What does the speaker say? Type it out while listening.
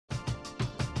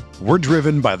We're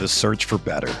driven by the search for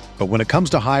better. But when it comes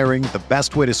to hiring, the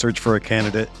best way to search for a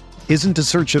candidate isn't to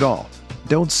search at all.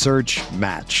 Don't search,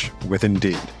 match with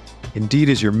Indeed. Indeed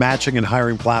is your matching and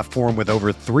hiring platform with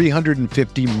over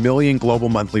 350 million global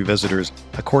monthly visitors,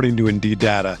 according to Indeed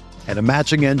data, and a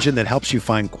matching engine that helps you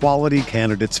find quality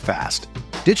candidates fast.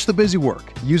 Ditch the busy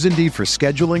work. Use Indeed for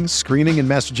scheduling, screening, and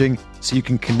messaging so you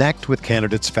can connect with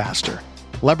candidates faster.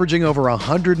 Leveraging over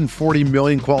 140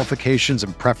 million qualifications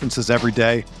and preferences every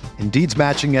day, Indeed's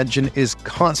matching engine is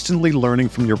constantly learning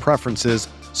from your preferences,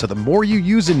 so the more you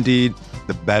use Indeed,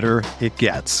 the better it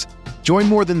gets. Join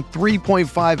more than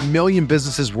 3.5 million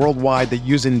businesses worldwide that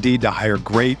use Indeed to hire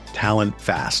great talent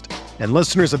fast. And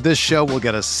listeners of this show will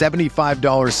get a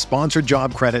 $75 sponsored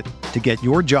job credit to get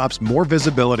your jobs more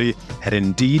visibility at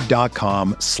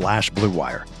Indeed.com/Blue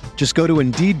Wire. Just go to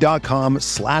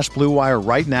Indeed.com/Blue Wire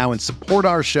right now and support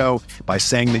our show by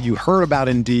saying that you heard about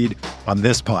Indeed on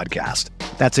this podcast.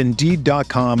 That's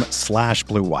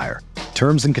Indeed.com/Blue Wire.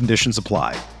 Terms and conditions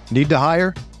apply. Need to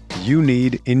hire? You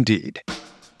need Indeed.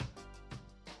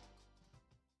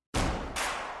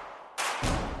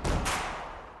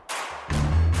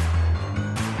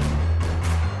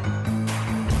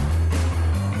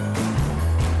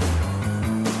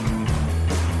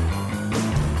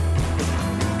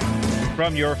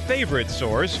 From your favorite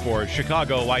source for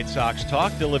Chicago White Sox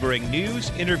talk, delivering news,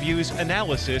 interviews,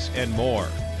 analysis, and more.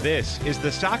 This is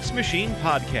the Sox Machine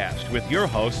Podcast with your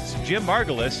hosts, Jim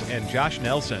Margalus and Josh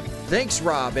Nelson. Thanks,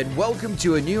 Rob, and welcome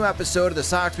to a new episode of the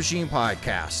Sox Machine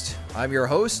Podcast. I'm your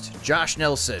host, Josh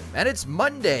Nelson, and it's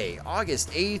Monday,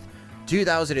 August 8th,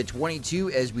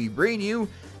 2022, as we bring you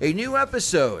a new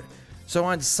episode. So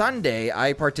on Sunday,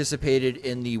 I participated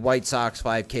in the White Sox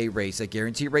 5K race at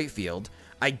Guaranteed Rate Field.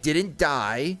 I didn't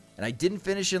die, and I didn't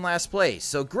finish in last place,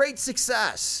 so great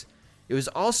success. It was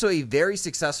also a very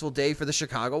successful day for the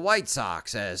Chicago White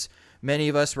Sox, as many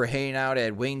of us were hanging out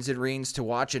at Wayne's and Rings to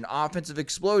watch an offensive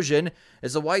explosion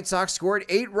as the White Sox scored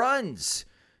 8 runs.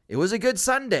 It was a good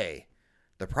Sunday.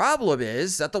 The problem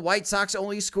is that the White Sox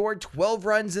only scored 12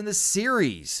 runs in the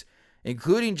series,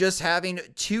 including just having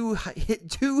two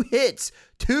hits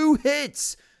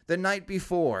the night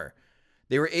before.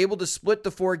 They were able to split the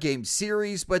 4-game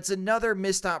series, but it's another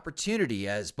missed opportunity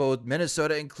as both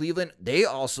Minnesota and Cleveland, they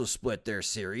also split their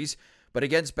series, but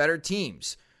against better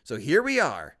teams. So here we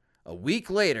are, a week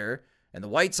later, and the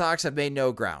White Sox have made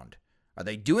no ground. Are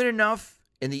they doing enough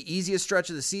in the easiest stretch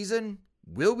of the season?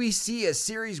 Will we see a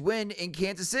series win in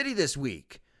Kansas City this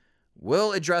week?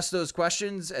 We'll address those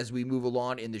questions as we move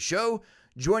along in the show.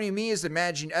 Joining me is the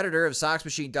managing editor of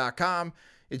SoxMachine.com.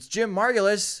 It's Jim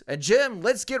Margalus. And Jim,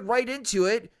 let's get right into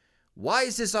it. Why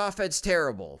is this offense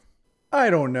terrible? I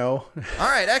don't know. All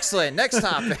right, excellent. Next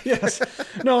topic. Yes.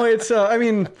 No, it's, I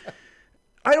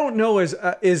don't know is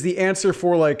the answer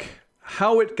for like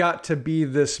how it got to be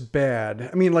this bad.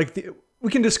 I mean, like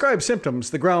we can describe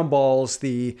symptoms, the ground balls,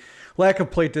 the lack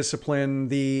of plate discipline,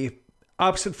 the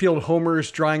opposite field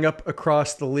homers drying up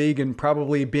across the league and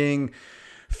probably being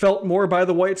felt more by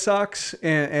the White Sox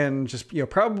and just,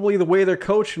 probably the way they're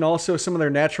coached and also some of their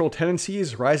natural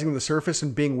tendencies rising to the surface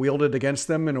and being wielded against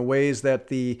them in ways that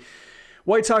the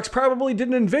White Sox probably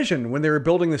didn't envision when they were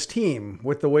building this team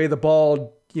with the way the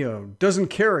ball, doesn't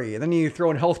carry. And then you throw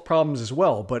in health problems as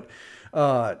well. But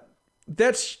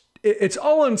it's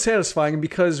all unsatisfying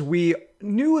because we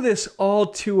knew this all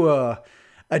to a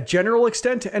general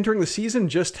extent entering the season,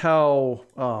 just how,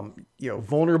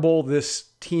 vulnerable this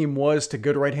team was to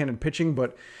good right-handed pitching,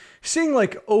 but seeing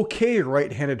like okay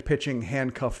right-handed pitching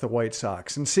handcuff the White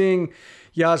Sox and seeing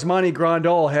Yasmani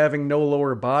Grandal having no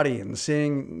lower body and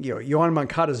seeing, Yoan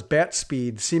Moncada's bat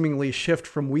speed seemingly shift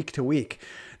from week to week.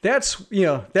 That's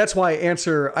why I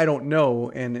answer, I don't know.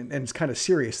 And it's kind of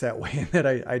serious that way that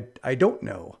I don't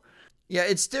know. Yeah.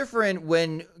 It's different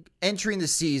when entering the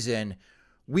season,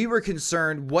 we were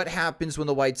concerned what happens when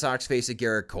the White Sox face a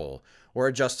Garrett Cole or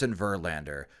a Justin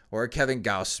Verlander or a Kevin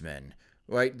Gausman,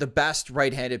 right? The best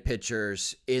right-handed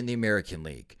pitchers in the American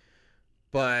League.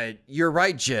 But you're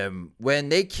right, Jim. When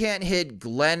they can't hit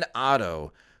Glenn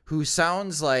Otto, who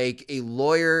sounds like a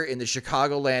lawyer in the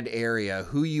Chicagoland area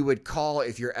who you would call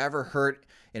if you're ever hurt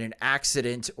in an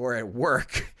accident or at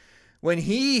work, when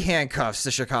he handcuffs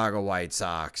the Chicago White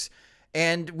Sox.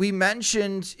 And we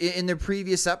mentioned in the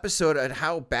previous episode at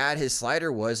how bad his slider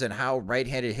was and how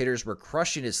right-handed hitters were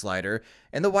crushing his slider,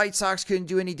 and the White Sox couldn't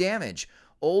do any damage.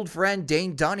 Old friend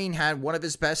Dane Dunning had one of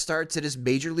his best starts in his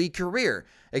major league career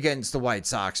against the White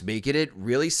Sox, making it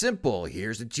really simple.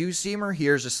 Here's a two-seamer,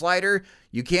 here's a slider,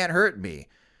 you can't hurt me.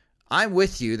 I'm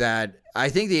with you that I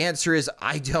think the answer is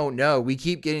I don't know. We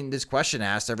keep getting this question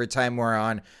asked every time we're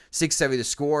on 670 The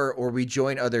Score or we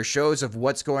join other shows of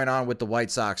what's going on with the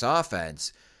White Sox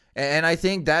offense. And I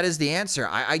think that is the answer.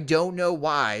 I don't know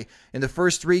why in the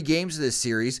first 3 games of this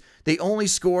series, they only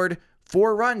scored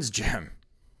 4 runs, Jim.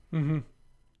 Mm-hmm.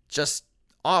 Just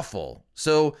awful.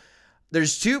 So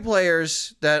there's 2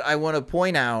 players that I want to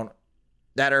point out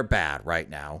that are bad right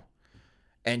now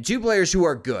and 2 players who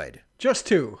are good. Just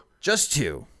 2. Just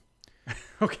 2.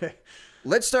 Okay.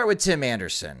 Let's start with Tim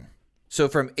Anderson. So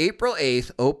from April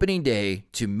 8th, opening day,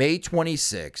 to May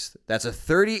 26th, that's a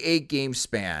 38-game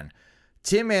span.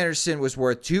 Tim Anderson was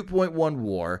worth 2.1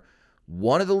 WAR,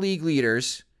 one of the league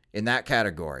leaders in that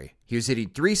category. He was hitting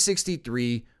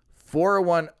 .363,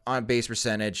 401 on base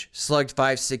percentage, slugged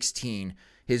 .516.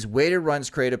 His weighted runs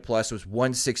created plus was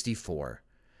 164.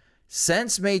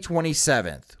 Since May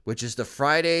 27th, which is the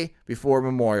Friday before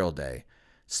Memorial Day,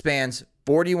 spans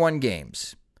 41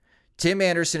 games. Tim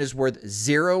Anderson is worth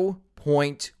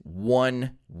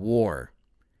 0.1 WAR.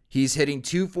 He's hitting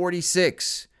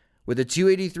 .246 with a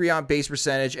 .283 on base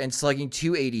percentage and slugging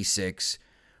 .286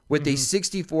 with a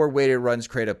 64 weighted runs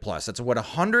created plus. That's a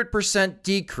 100%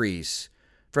 decrease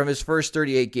from his first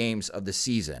 38 games of the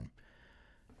season.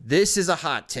 This is a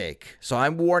hot take, so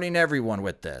I'm warning everyone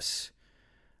with this.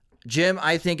 Jim,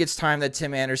 I think it's time that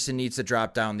Tim Anderson needs to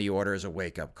drop down the order as a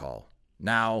wake-up call.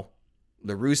 Now,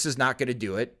 La Russa's not going to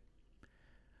do it,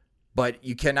 but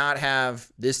you cannot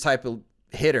have this type of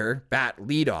hitter bat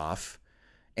leadoff.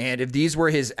 And if these were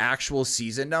his actual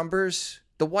season numbers,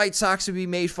 the White Sox would be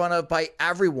made fun of by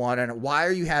everyone. And why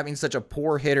are you having such a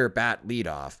poor hitter bat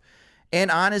leadoff?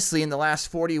 And honestly, in the last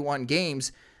 41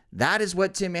 games, that is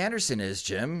what Tim Anderson is,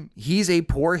 Jim. He's a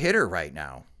poor hitter right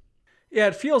now. Yeah,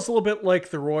 it feels a little bit like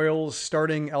the Royals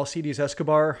starting Alcides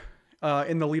Escobar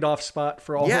in the leadoff spot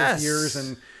for all those years,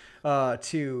 and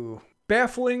to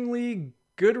bafflingly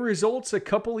good results a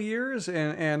couple of years,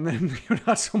 and then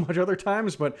not so much other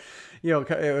times. But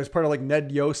it was part of like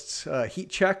Ned Yost's heat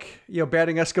check,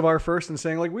 batting Escobar first and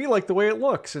saying like, we like the way it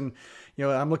looks, and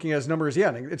I'm looking at his numbers.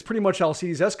 Yeah, it's pretty much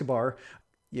Alcides Escobar.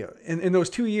 In those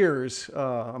 2 years,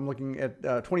 I'm looking at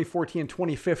 2014 and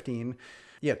 2015.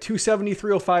 Yeah, 270,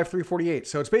 305, 348.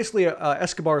 So it's basically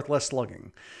Escobar with less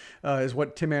slugging is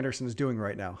what Tim Anderson is doing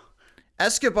right now.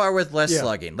 Escobar with less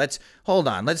slugging. Let's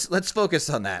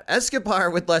focus on that. Escobar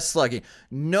with less slugging.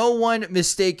 No one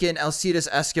mistaken Alcides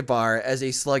Escobar as a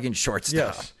slugging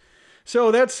shortstop. Yes.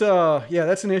 So that's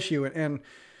an issue, and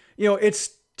it's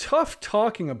tough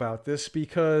talking about this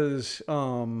because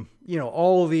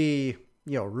all the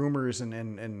rumors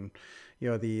and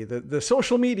the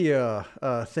social media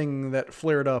thing that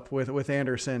flared up with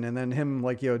Anderson, and then him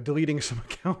deleting some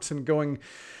accounts and going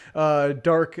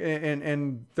dark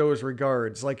in those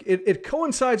regards. Like it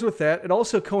coincides with that. It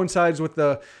also coincides with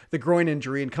the groin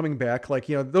injury and coming back.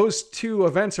 Those 2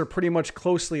 events are pretty much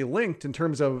closely linked in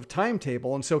terms of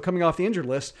timetable. And so coming off the injured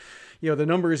list, the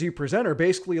numbers you present are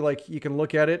basically you can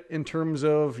look at it in terms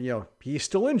of, he's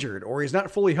still injured, or he's not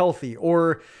fully healthy,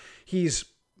 or he's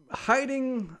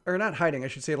hiding, or not hiding, I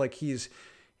should say,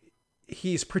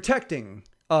 he's protecting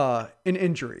an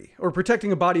injury or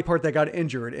protecting a body part that got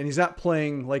injured, and he's not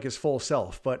playing like his full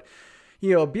self. But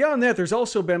beyond that, there's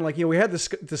also been we had this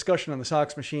discussion on the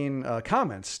Sox Machine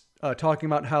comments talking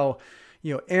about how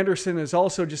Anderson is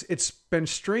also it's been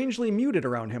strangely muted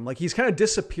around him. He's kind of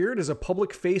disappeared as a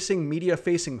public facing, media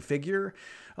facing figure.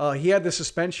 He had the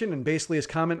suspension, and basically his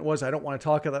comment was, I don't want to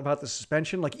talk about the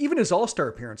suspension. Even his All-Star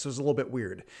appearance was a little bit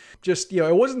weird. Just,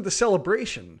 it wasn't the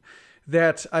celebration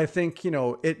that I think,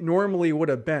 it normally would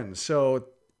have been. So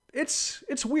it's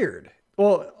weird.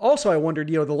 Well, also I wondered,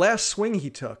 the last swing he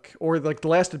took, or the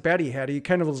last at bat he had, he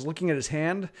kind of was looking at his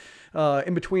hand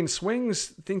in between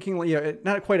swings, thinking,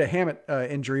 not quite a Hammett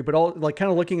injury, but all kind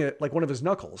of looking at one of his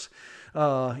knuckles,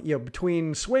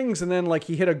 between swings, and then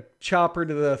he hit a chopper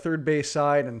to the third base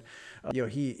side, and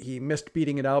he missed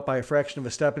beating it out by a fraction of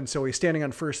a step, and so he's standing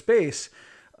on first base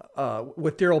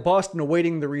with Daryl Boston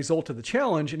awaiting the result of the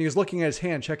challenge, and he was looking at his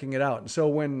hand, checking it out. And so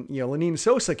when Lenyn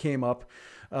Sosa came up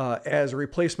as a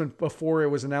replacement before it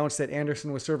was announced that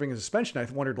Anderson was serving a suspension, I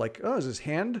wondered is his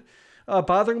hand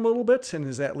bothering him a little bit, and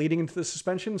is that leading into the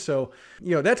suspension? So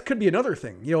that could be another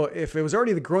thing. If it was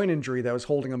already the groin injury that was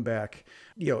holding him back,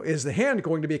 is the hand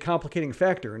going to be a complicating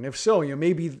factor? And if so,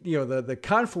 maybe the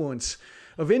confluence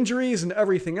of injuries and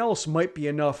everything else might be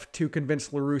enough to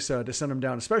convince La Russa to send him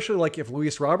down, especially if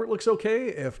Luis Robert looks okay,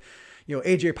 if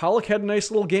AJ Pollock had a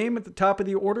nice little game at the top of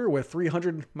the order with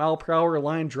 300 mile per hour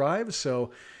line drives.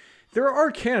 So there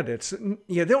are candidates.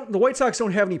 Yeah, the White Sox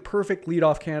don't have any perfect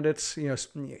leadoff candidates.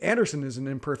 Anderson is an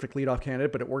imperfect leadoff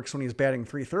candidate, but it works when he's batting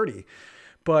 .330.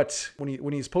 But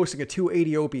when he's posting a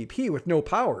 .280 OBP with no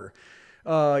power,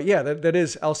 that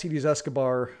is Alcides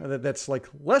Escobar. That's like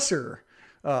lesser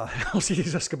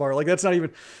Alcides Escobar. Like that's not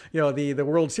even the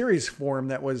World Series form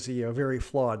that was very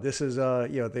flawed. This is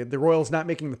the Royals not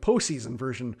making the postseason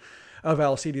version of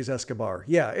Alcides Escobar.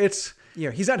 Yeah, it's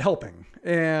he's not helping,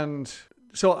 and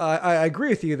so I agree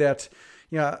with you that.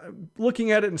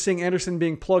 Looking at it and seeing Anderson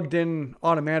being plugged in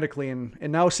automatically and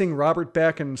now seeing Robert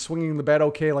back and swinging the bat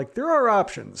okay, like there are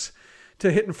options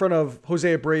to hit in front of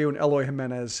Jose Abreu and Eloy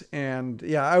Jimenez. And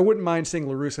I wouldn't mind seeing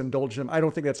La Russa indulge him. I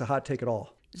don't think that's a hot take at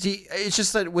all. See, it's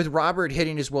just that with Robert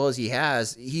hitting as well as he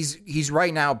has, he's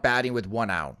right now batting with 1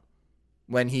 out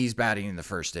when he's batting in the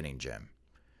first inning, Jim.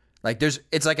 Like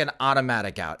it's like an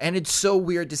automatic out. And it's so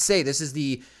weird to say this is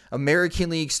the American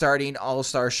League starting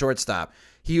all-star shortstop.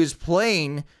 He was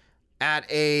playing at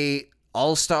a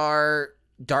all-star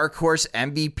dark horse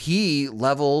MVP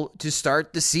level to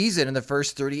start the season in the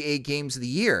first 38 games of the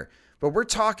year. But we're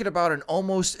talking about an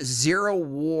almost 0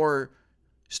 WAR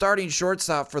starting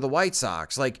shortstop for the White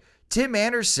Sox. Like Tim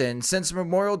Anderson, since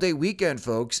Memorial Day weekend,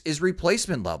 folks, is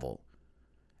replacement level.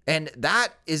 And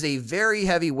that is a very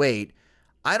heavy weight.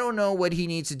 I don't know what he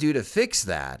needs to do to fix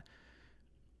that.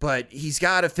 But he's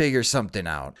got to figure something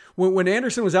out. When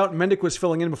Anderson was out and Mendick was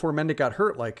filling in before Mendick got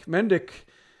hurt, like Mendick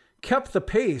kept the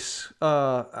pace,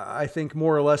 I think,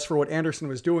 more or less for what Anderson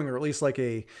was doing, or at least like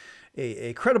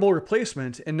a credible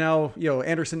replacement. And now,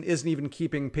 Anderson isn't even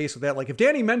keeping pace with that. Like if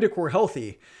Danny Mendick were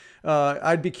healthy,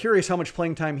 I'd be curious how much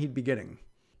playing time he'd be getting.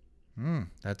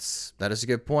 That is a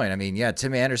good point. I mean,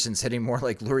 Tim Anderson's hitting more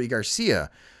like Lurie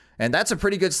Garcia. And that's a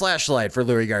pretty good slashlight for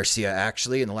Lurie Garcia,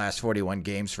 actually, in the last 41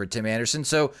 games for Tim Anderson.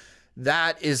 So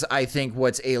that is, I think,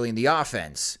 what's ailing the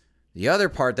offense. The other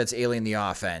part that's ailing the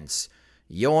offense,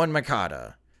 Yoan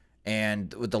Moncada.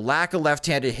 And with the lack of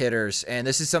left-handed hitters, and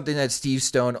this is something that Steve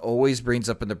Stone always brings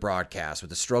up in the broadcast,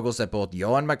 with the struggles that both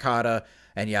Yoan Moncada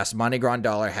and Yasmani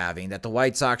Grandal are having, that the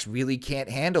White Sox really can't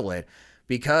handle it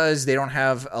because they don't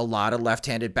have a lot of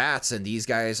left-handed bats, and these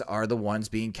guys are the ones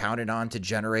being counted on to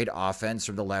generate offense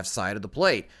from the left side of the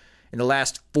plate. In the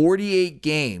last 48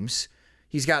 games,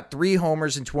 he's got 3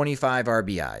 homers and 25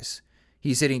 RBIs.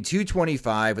 He's hitting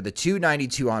 .225 with a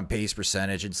 .292 on-base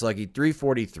percentage and slugging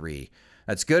 .343.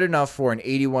 That's good enough for an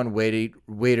 81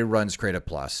 weighted runs created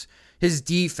plus. His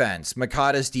defense,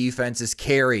 Moncada's defense, is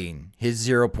carrying his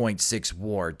 0.6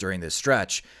 WAR during this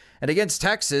stretch. And against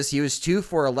Texas, he was 2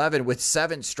 for 11 with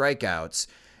 7 strikeouts.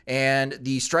 And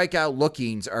the strikeout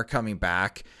lookings are coming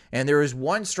back. And there was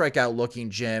one strikeout looking,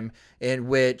 Jim, in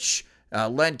which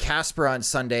Len Casper on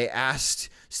Sunday asked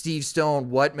Steve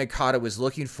Stone what Moncada was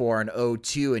looking for in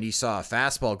 0-2, and he saw a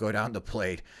fastball go down the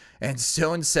plate. And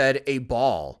Stone said, a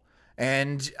ball.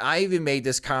 And I even made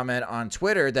this comment on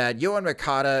Twitter that Yoan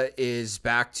Moncada is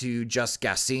back to just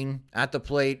guessing at the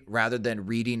plate rather than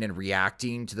reading and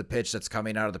reacting to the pitch that's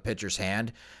coming out of the pitcher's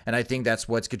hand. And I think that's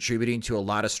what's contributing to a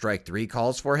lot of strike 3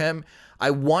 calls for him.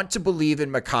 I want to believe in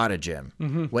Moncada, Jim.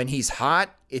 Mm-hmm. When he's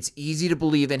hot, it's easy to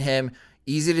believe in him,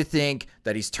 easy to think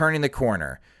that he's turning the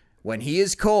corner. When he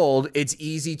is cold, it's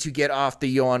easy to get off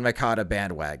the Yoan Moncada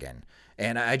bandwagon.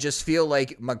 And I just feel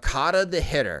like Moncada, the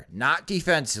hitter, not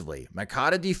defensively.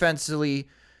 Moncada defensively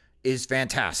is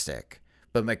fantastic.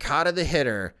 But Moncada, the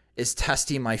hitter, is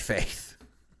testing my faith.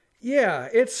 Yeah,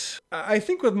 I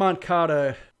think with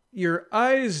Moncada, your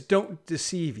eyes don't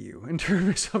deceive you in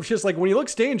terms of just like when he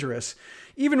looks dangerous,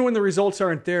 even when the results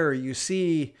aren't there, you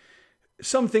see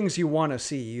some things you want to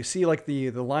see. You see like the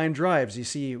line drives. You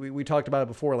see, we talked about it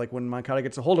before, like when Moncada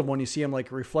gets a hold of one, you see him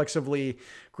like reflexively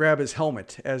grab his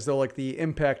helmet as though like the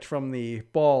impact from the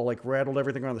ball like rattled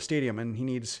everything around the stadium and he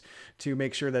needs to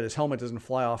make sure that his helmet doesn't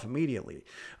fly off immediately.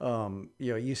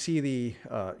 You see the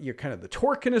kind of the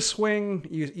torque in his swing.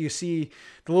 You see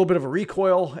the little bit of a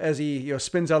recoil as he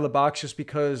spins out of the box just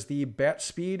because the bat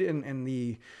speed and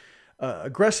the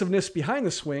aggressiveness behind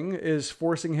the swing is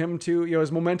forcing him to,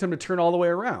 his momentum to turn all the way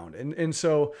around. And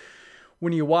so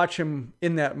when you watch him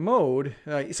in that mode,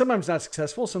 sometimes not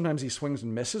successful, sometimes he swings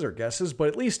and misses or guesses, but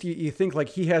at least you think like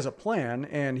he has a plan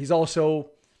and he's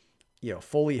also,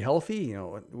 fully healthy.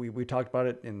 We talked about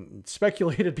it and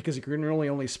speculated because you can really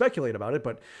only speculate about it,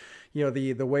 but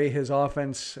the way his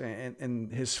offense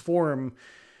and his form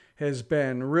has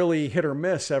been really hit or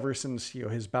miss ever since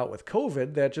his bout with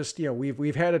COVID. That just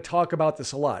we've had to talk about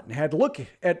this a lot and had to look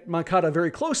at Moncada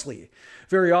very closely,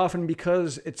 very often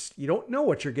because you don't know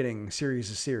what you're getting series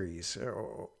to series,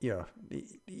 or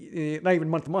not even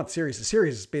month to month, series to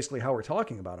series is basically how we're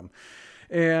talking about him.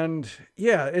 And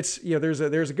yeah, it's, there's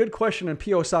a good question in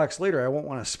PO Sox later. I won't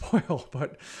want to spoil,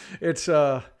 but it's,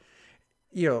 I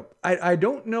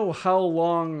don't know how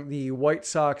long the White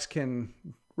Sox can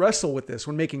wrestle with this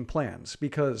when making plans,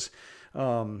 because,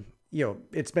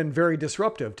 it's been very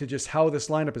disruptive to just how this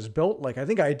lineup is built. Like, I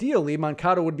think ideally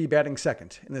Moncada would be batting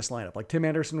second in this lineup. Like, Tim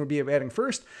Anderson would be batting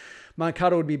first.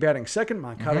 Moncada would be batting second.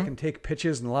 Moncada can take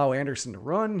pitches and allow Anderson to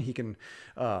run. He can,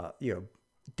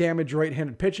 damage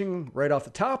right-handed pitching right off the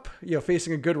top,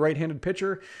 facing a good right-handed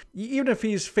pitcher. Even if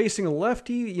he's facing a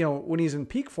lefty, when he's in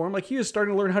peak form, like, he was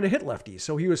starting to learn how to hit lefties.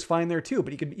 So he was fine there too,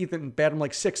 but he could even bat him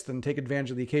like sixth and take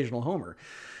advantage of the occasional homer.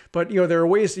 But, there are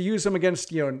ways to use him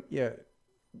against, no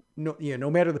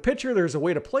matter the pitcher, there's a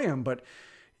way to play him. But,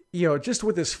 just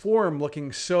with his form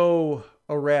looking so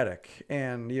erratic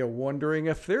and, wondering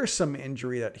if there's some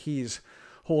injury that he's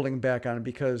holding back on,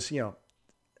 because,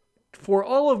 for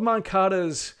all of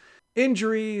Moncada's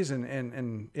injuries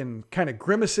and kind of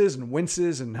grimaces and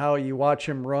winces and how you watch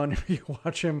him run, you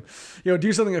watch him,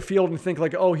 do something in the field and think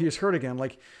like, oh, he's hurt again.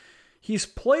 Like, he's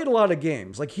played a lot of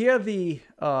games. Like, he had the,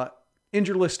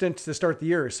 injured list stint to start the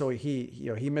year. So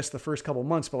he missed the first couple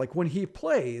months, but like, when he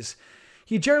plays,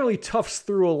 he generally toughs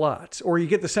through a lot, or you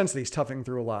get the sense that he's toughing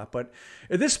through a lot. But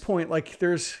at this point, like,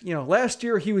 there's, last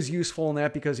year he was useful in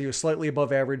that because he was slightly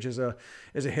above average as a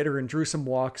hitter and drew some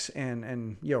walks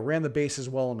and ran the bases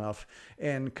well enough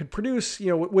and could produce,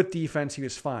 with defense, he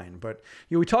was fine. But,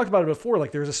 we talked about it before,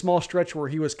 like, there's a small stretch where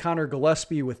he was Connor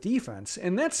Gillespie with defense,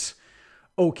 and that's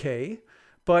okay.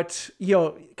 But,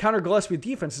 Connor Gillespie with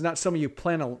defense is not somebody you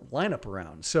plan a lineup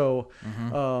around. So,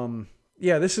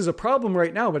 this is a problem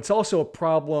right now, but it's also a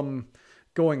problem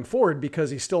going forward because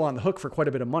he's still on the hook for quite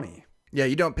a bit of money. Yeah,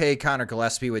 you don't pay Connor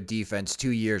Gillespie with defense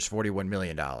 2 years, $41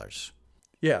 million.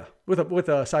 Yeah, with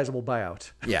a sizable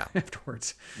buyout. Yeah.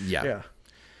 Afterwards. Yeah.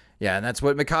 Yeah, and that's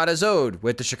what Moncada's owed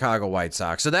with the Chicago White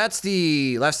Sox. So that's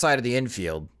the left side of the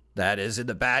infield. That is in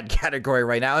the bad category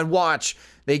right now. And watch,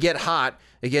 they get hot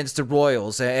against the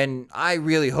Royals, and I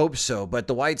really hope so. But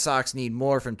the White Sox need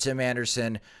more from Tim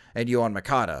Anderson and Yoan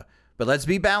Moncada. But let's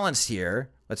be balanced here.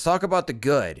 Let's talk about the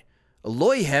good.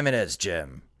 Eloy Jimenez,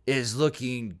 Jim, is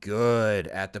looking good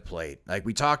at the plate. Like,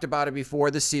 we talked about it before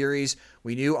the series.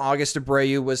 We knew August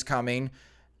Abreu was coming.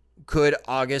 Could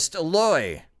August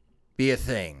Eloy be a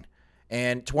thing?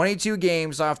 And 22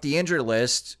 games off the injured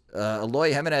list,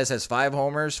 Eloy Jimenez has 5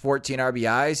 homers, 14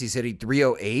 RBIs. He's hitting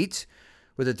 .308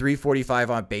 with a .345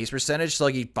 on base percentage,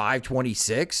 slugging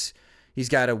 .526. He's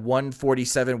got a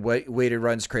 147 weighted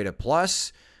runs created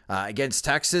plus. Against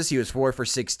Texas, he was 4 for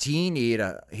 16. He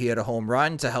had a home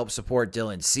run to help support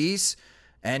Dylan Cease,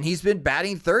 and he's been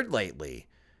batting third lately.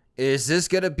 Is this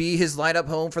going to be his lineup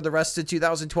home for the rest of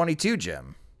 2022,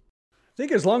 Jim? I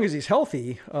think as long as he's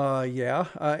healthy, yeah.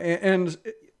 And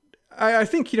I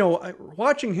think,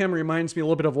 watching him reminds me a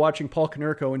little bit of watching Paul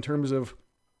Konerko in terms of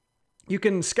you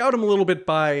can scout him a little bit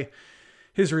by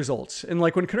his results. And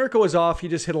like when Konerko was off, he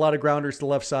just hit a lot of grounders to the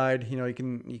left side. You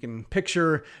can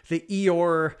picture the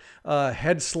Eeyore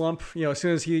head slump. As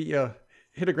soon as he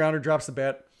hit a grounder, drops the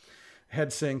bat,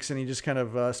 head sinks, and he just kind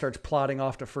of starts plodding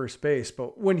off to first base.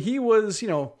 But when he was,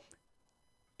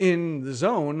 in the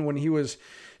zone, when he was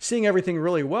seeing everything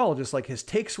really well, just like his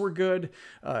takes were good,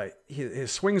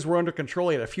 his swings were under control.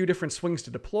 He had a few different swings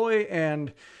to deploy,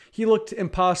 and he looked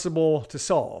impossible to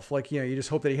solve. Like, you just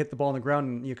hope that he hit the ball on the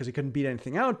ground because he couldn't beat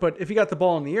anything out. But if he got the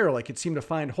ball in the air, like, it seemed to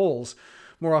find holes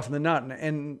more often than not.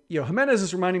 And Jimenez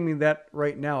is reminding me of that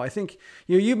right now. I think,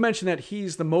 you've mentioned that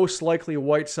he's the most likely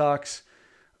White Sox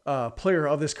player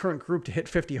of this current group to hit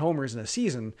 50 homers in a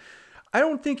season. I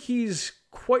don't think he's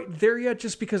quite there yet,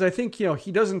 just because I think,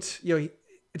 he doesn't,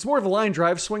 it's more of a line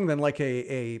drive swing than like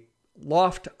a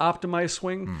loft optimized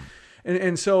swing.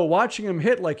 And so watching him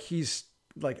hit, like, he's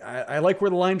like, I like where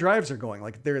the line drives are going.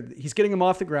 Like, he's getting them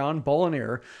off the ground, ball in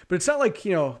air, but it's not like,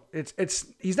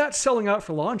 he's not selling out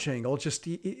for launch angle. It's just,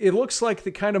 it looks like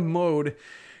the kind of mode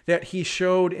that he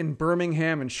showed in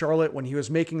Birmingham and Charlotte when he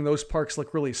was making those parks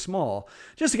look really small,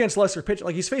 just against lesser pitch.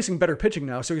 Like, he's facing better pitching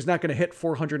now, so he's not going to hit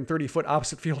 430-foot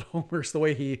opposite field homers the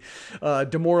way he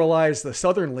demoralized the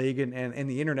Southern League and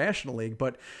the International League.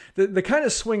 But the kind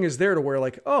of swing is there to where,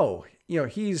 like,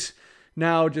 he's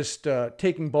now just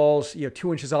taking balls,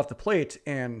 2 inches off the plate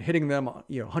and hitting them,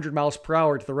 100 miles per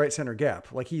hour to the right center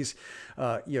gap. Like, he's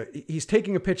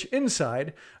taking a pitch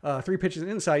inside, 3 pitches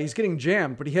inside. He's getting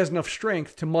jammed, but he has enough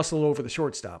strength to muscle over the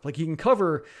shortstop. Like, he can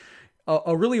cover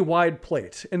a really wide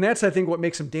plate. And that's, I think, what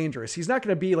makes him dangerous. He's not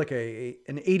going to be like an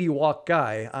 80 walk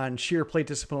guy on sheer plate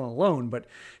discipline alone, but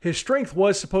his strength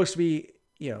was supposed to be,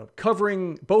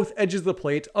 covering both edges of the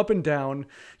plate, up and down,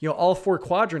 all four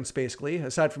quadrants basically,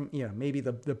 aside from, maybe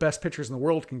the best pitchers in the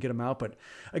world can get him out, but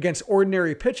against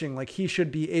ordinary pitching, like he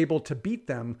should be able to beat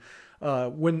them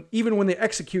when they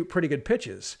execute pretty good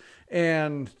pitches.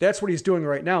 And that's what he's doing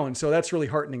right now. And so that's really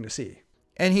heartening to see.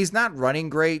 And he's not running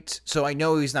great, so I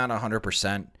know he's not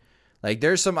 100%. Like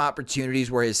there's some opportunities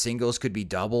where his singles could be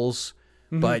doubles,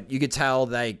 but you could tell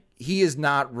that he is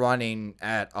not running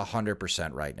at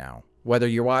 100% right now. Whether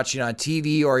you're watching on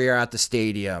TV or you're at the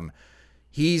stadium,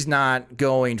 he's not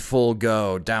going full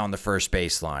go down the first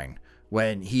baseline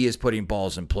when he is putting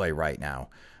balls in play right now.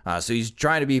 So he's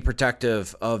trying to be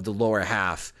protective of the lower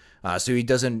half so he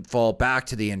doesn't fall back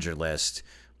to the injured list.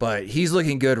 But he's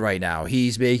looking good right now.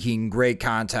 He's making great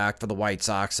contact for the White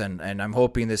Sox, and I'm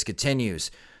hoping this continues.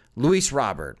 Luis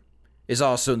Robert is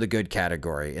also in the good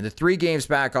category. In the 3 games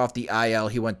back off the IL,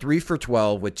 he went 3 for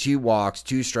 12 with 2 walks,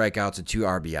 2 strikeouts, and 2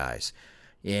 RBIs.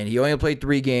 And he only played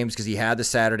 3 games because he had the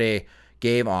Saturday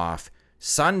game off.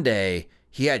 Sunday,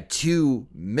 he had 2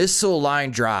 missile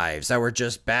line drives that were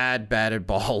just batted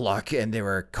ball luck, and they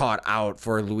were caught out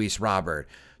for Luis Robert.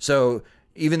 So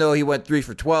even though he went 3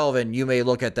 for 12, and you may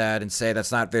look at that and say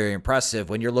that's not very impressive,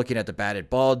 when you're looking at the batted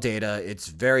ball data, it's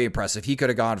very impressive. He could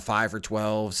have gone 5 for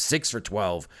 12, 6 for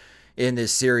 12 in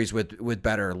this series with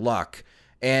better luck.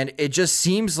 And it just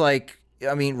seems like,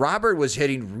 Robert was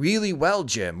hitting really well,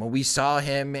 Jim, when we saw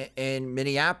him in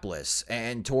Minneapolis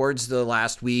and towards the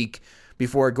last week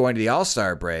before going to the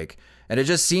All-Star break. And it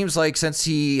just seems like since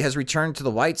he has returned to the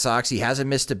White Sox, he hasn't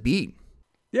missed a beat.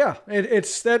 Yeah,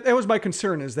 it's that was my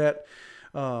concern, is that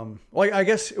I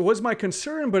guess it was my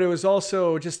concern, but it was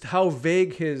also just how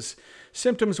vague his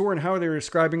symptoms were and how they were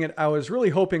describing it. I was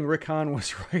really hoping Rick Hahn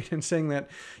was right in saying that,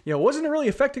 it wasn't really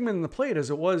affecting him in the plate as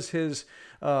it was his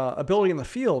ability in the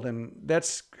field. And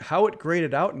that's how it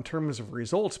graded out in terms of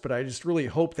results. But I just really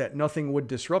hope that nothing would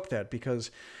disrupt that because,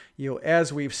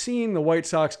 as we've seen, the White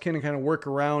Sox can kind of work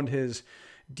around his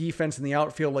defense in the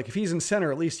outfield. Like if he's in center,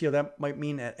 at least, that might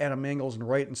mean Adam Engel's in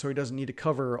right. And so he doesn't need to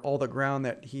cover all the ground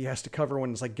that he has to cover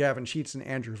when it's like Gavin Sheets and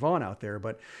Andrew Vaughn out there.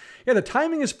 But yeah, the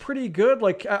timing is pretty good.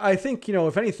 Like I think,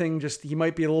 if anything, just he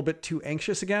might be a little bit too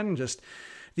anxious again. Just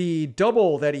the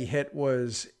double that he hit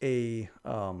was a,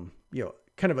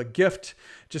 kind of a gift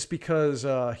just because,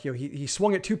 he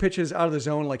swung at 2 pitches out of the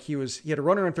zone. Like he had a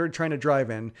runner on third trying to drive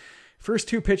in. First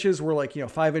 2 pitches were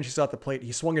 5 inches out the plate.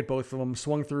 He swung at both of them,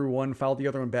 swung through one, fouled the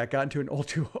other one back, got into an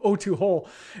 0-2 hole.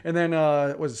 And then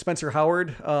was it Spencer Howard,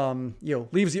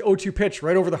 leaves the 0-2 pitch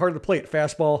right over the heart of the plate.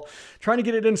 Fastball, trying to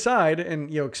get it inside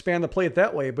and, expand the plate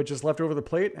that way, but just left over the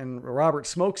plate and Robert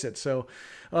smokes it. So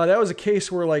that was a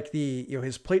case where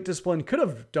his plate discipline could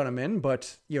have done him in,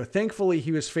 but, thankfully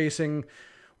he was facing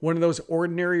one of those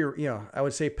ordinary, or, I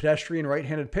would say pedestrian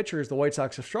right-handed pitchers the White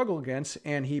Sox have struggled against,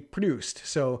 and he produced.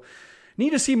 So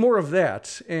need to see more of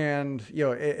that. And,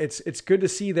 it's good to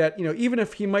see that, even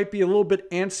if he might be a little bit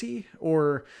antsy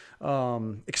or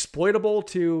exploitable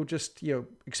to just,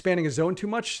 expanding his zone too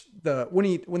much,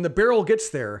 when the barrel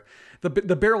gets there,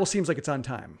 the barrel seems like it's on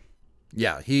time.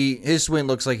 Yeah, his swing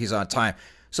looks like he's on time.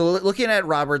 So looking at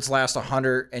Robert's last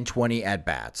 120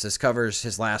 at-bats, this covers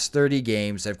his last 30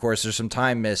 games. Of course, there's some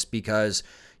time missed because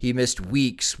he missed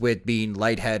weeks with being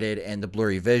lightheaded and the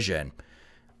blurry vision.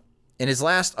 In his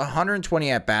last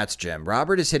 120 at-bats, Jim,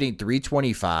 Robert is hitting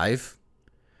 .325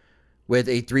 with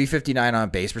a .359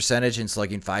 on-base percentage and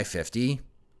slugging .550.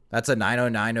 That's a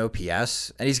 .909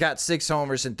 OPS, and he's got 6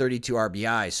 homers and 32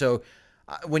 RBI. So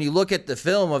when you look at the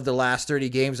film of the last 30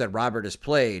 games that Robert has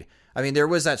played, there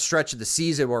was that stretch of the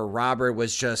season where Robert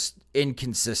was just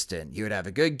inconsistent. He would have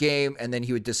a good game, and then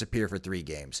he would disappear for 3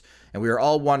 games. And we were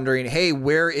all wondering, hey,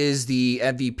 where is the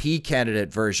MVP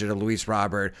candidate version of Luis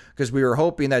Robert? Because we were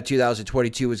hoping that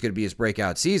 2022 was going to be his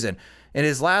breakout season. In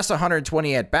his last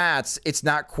 120 at-bats, it's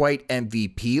not quite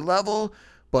MVP level,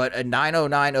 but a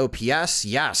 .909 OPS,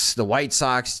 yes, the White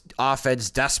Sox offense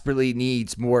desperately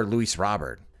needs more Luis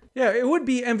Robert. Yeah, it would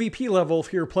be MVP level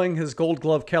if you were playing his Gold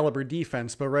Glove caliber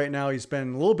defense, but right now he's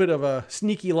been a little bit of a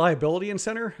sneaky liability in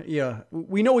center. Yeah,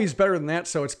 we know he's better than that,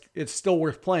 so it's still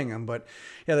worth playing him. But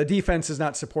yeah, the defense is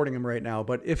not supporting him right now.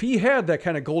 But if he had that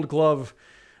kind of Gold Glove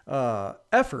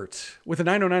effort with a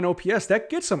 .909 OPS, that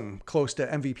gets him close to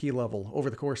MVP level over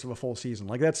the course of a full season.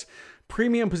 Like that's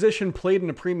premium position played in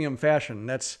a premium fashion.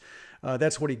 That's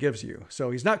what he gives you.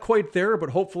 So he's not quite there,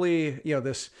 but hopefully,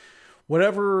 this.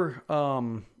 Whatever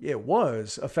it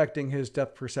was affecting his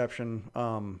depth perception,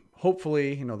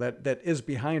 hopefully, that is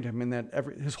behind him and that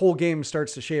his whole game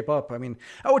starts to shape up.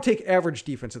 I would take average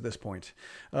defense at this point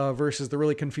versus the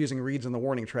really confusing reads on the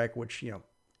warning track, which,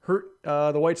 hurt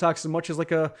the White Sox as much as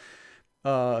like a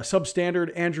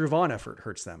substandard Andrew Vaughn effort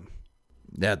hurts them.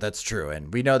 Yeah, that's true.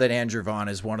 And we know that Andrew Vaughn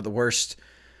is one of the worst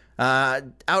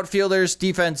outfielders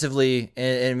defensively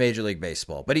in Major League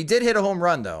Baseball. But he did hit a home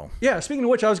run, though. Yeah, speaking of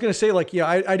which, I was going to say, like, yeah,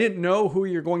 I didn't know who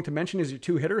you're going to mention as your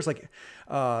two hitters. Like,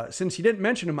 since you didn't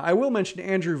mention him, I will mention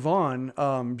Andrew Vaughn.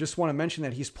 Just want to mention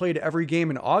that he's played every game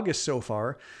in August so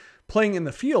far, playing in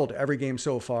the field every game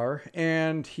so far,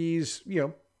 and he's,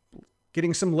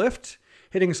 getting some lift,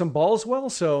 hitting some balls well.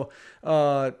 So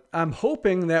I'm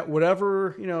hoping that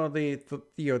whatever,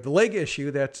 the leg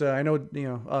issue that I know,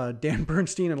 Dan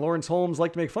Bernstein and Lawrence Holmes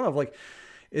like to make fun of, like,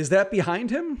 is that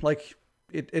behind him? Like,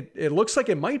 it looks like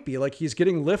it might be. Like, he's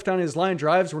getting lift on his line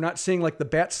drives. We're not seeing like the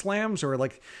bat slams or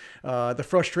like the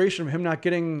frustration of him not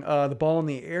getting the ball in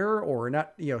the air or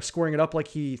not, scoring it up like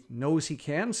he knows he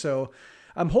can. So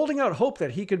I'm holding out hope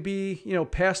that he could be,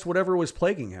 past whatever was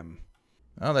plaguing him.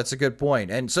 Oh, that's a good point.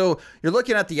 And so you're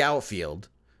looking at the outfield.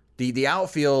 The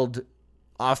outfield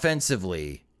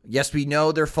offensively, yes, we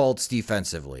know their faults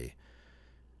defensively.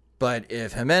 But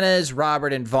if Jimenez,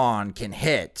 Robert, and Vaughn can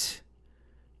hit,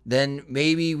 then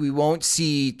maybe we won't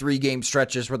see 3-game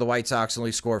stretches where the White Sox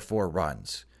only score 4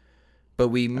 runs. But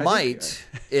we might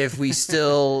if we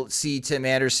still see Tim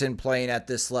Anderson playing at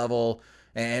this level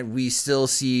and we still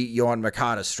see Yoán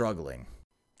Moncada struggling.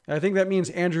 I think that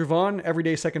means Andrew Vaughn,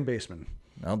 everyday second baseman.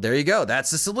 Well, there you go. That's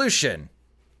the solution.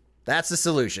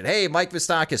 Hey, Mike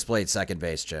Moustakas played second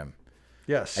base, Jim.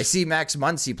 Yes. I see Max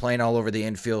Muncy playing all over the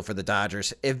infield for the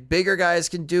Dodgers. If bigger guys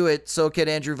can do it, so can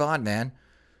Andrew Vaughn, man.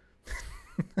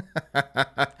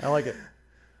 I like it.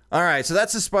 All right, so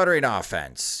that's the sputtering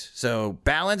offense. So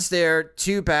balance there,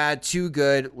 too bad, too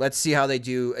good. Let's see how they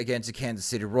do against the Kansas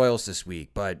City Royals this week,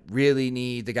 but really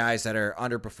need the guys that are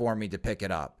underperforming to pick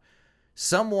it up.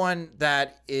 Someone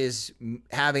that is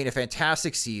having a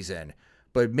fantastic season,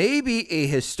 but maybe a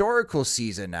historical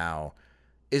season now,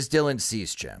 is Dylan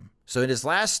Cease, Jim. So in his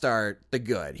last start, the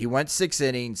good. He went 6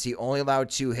 innings. He only allowed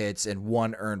 2 hits and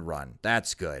 1 earned run.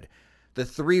 That's good. The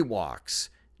 3 walks,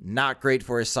 not great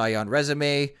for his Cy Young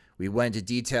resume. We went into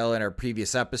detail in our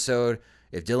previous episode.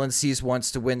 If Dylan Cease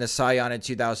wants to win the Cy Young in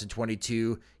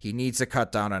 2022, he needs to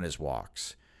cut down on his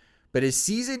walks. But his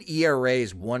season ERA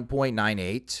is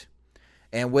 1.98.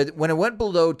 And when it went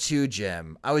below 2,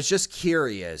 Jim, I was just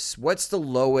curious, what's the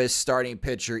lowest starting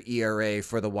pitcher ERA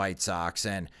for the White Sox?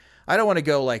 And I don't want to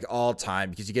go like all time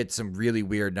because you get some really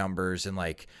weird numbers in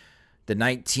like the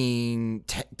 19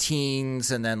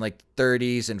 teens and then like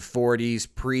 30s and 40s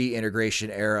pre-integration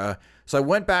era. So I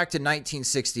went back to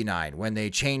 1969 when they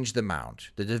changed the mound,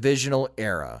 the divisional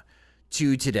era,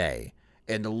 to today.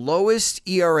 And the lowest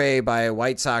ERA by a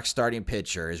White Sox starting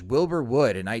pitcher is Wilbur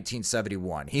Wood in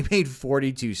 1971. He made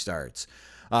 42 starts,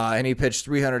 and he pitched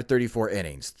 334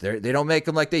 innings. They don't make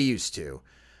them like they used to.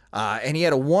 And he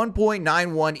had a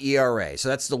 1.91 ERA. So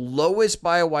that's the lowest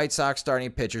by a White Sox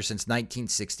starting pitcher since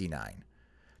 1969.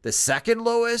 The second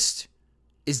lowest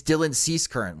is Dylan Cease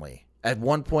currently at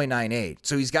 1.98.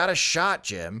 So he's got a shot,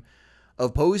 Jim,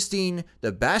 of posting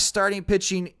the best starting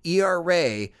pitching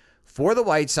ERA for the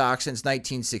White Sox since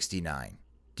 1969.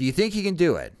 Do you think he can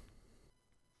do it?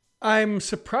 I'm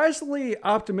surprisingly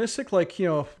optimistic. Like,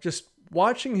 just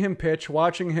watching him pitch,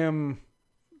 watching him,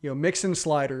 mix in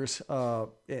sliders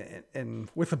and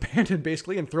with abandon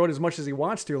basically and throw it as much as he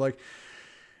wants to. Like,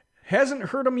 hasn't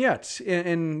hurt him yet.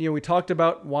 And we talked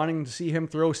about wanting to see him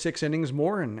throw 6 innings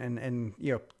more and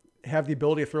have the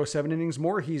ability to throw 7 innings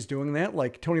more. He's doing that.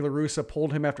 Like, Tony La Russa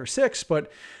pulled him after 6,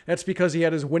 but that's because he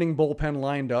had his winning bullpen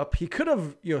lined up. He could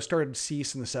have, started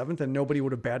Cease in the 7th and nobody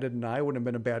would have batted an eye. Wouldn't have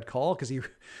been a bad call because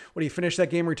he finished that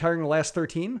game retiring the last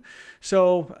 13.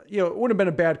 So, it wouldn't have been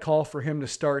a bad call for him to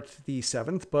start the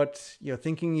 7th, but,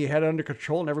 thinking he had it under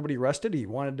control and everybody rested, he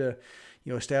wanted to,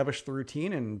 establish the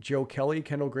routine, and Joe Kelly,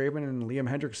 Kendall Graveman, and Liam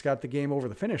Hendriks got the game over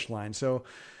the finish line. So,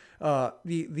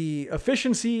 the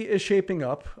efficiency is shaping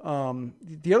up.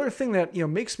 The other thing that,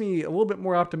 makes me a little bit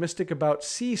more optimistic about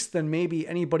Cease than maybe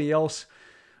anybody else,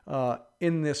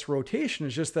 in this rotation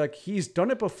is just that he's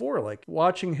done it before. Like,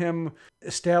 watching him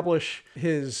establish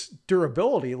his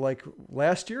durability, like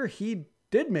last year, he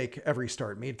did make every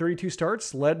start, made 32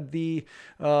 starts, led the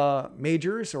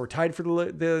majors or tied for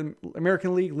the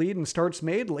American League lead in starts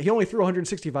made. He only threw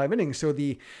 165 innings. So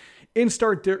the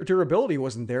in-start durability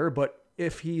wasn't there, but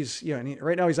if he's, and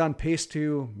right now he's on pace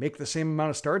to make the same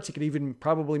amount of starts. He could even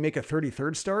probably make a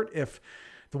 33rd start if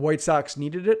the White Sox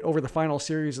needed it over the final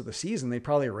series of the season. They'd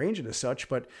probably arrange it as such,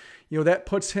 but that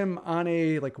puts him on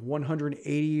a like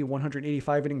 180,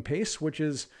 185 inning pace, which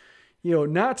is,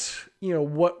 not,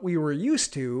 what we were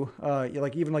used to,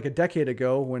 like even like a decade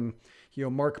ago when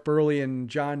Mark Burley and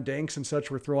John Danks and such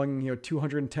were throwing,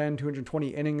 210, 220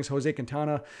 innings. Jose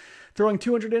Quintana throwing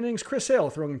 200 innings. Chris Sale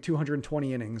throwing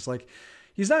 220 innings. Like,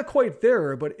 he's not quite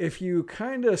there, but if you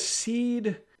kind of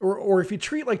seed or if you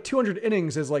treat like 200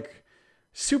 innings as like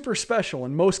super special,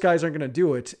 and most guys aren't going to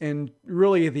do it, and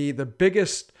really the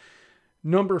biggest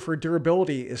number for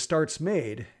durability is starts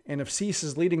made, and if Cease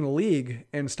is leading the league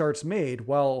in starts made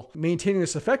while maintaining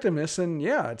this effectiveness, then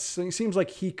yeah, it seems like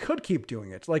he could keep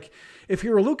doing it. Like, if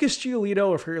you're Lucas Giolito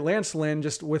or if you're Lance Lynn,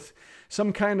 just with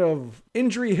some kind of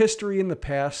injury history in the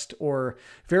past or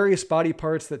various body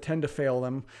parts that tend to fail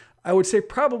them, I would say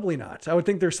probably not. I would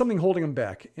think there's something holding him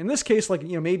back. In this case, like,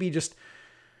 maybe just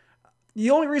the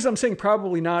only reason I'm saying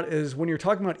probably not is when you're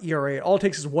talking about ERA, all it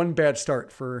takes is one bad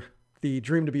start for the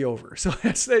dream to be over. So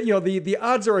that's, the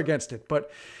odds are against it.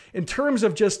 But in terms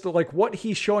of just like what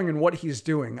he's showing and what he's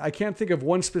doing, I can't think of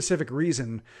one specific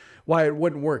reason why it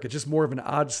wouldn't work. It's just more of an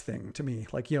odds thing to me.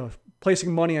 Like,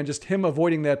 placing money on just him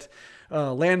avoiding that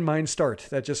landmine start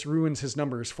that just ruins his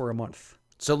numbers for a month.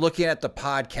 So looking at the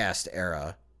podcast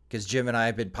era, because Jim and I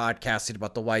have been podcasting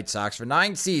about the White Sox for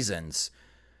 9 seasons.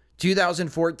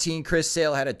 2014, Chris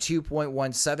Sale had a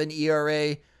 2.17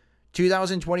 ERA.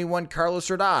 2021, Carlos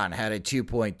Rodon had a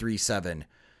 2.37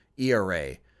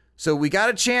 ERA. So we got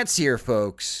a chance here,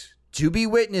 folks, to be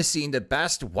witnessing the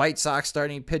best White Sox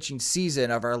starting pitching season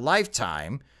of our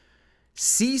lifetime.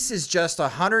 Cease is just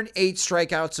 108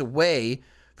 strikeouts away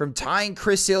from tying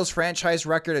Chris Sale's franchise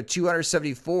record of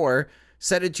 274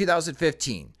 set in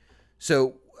 2015.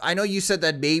 So I know you said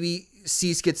that maybe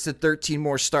Cease gets to 13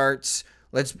 more starts.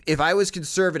 If I was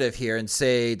conservative here and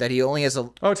say that he only has I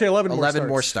would say 11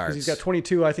 more starts. He's got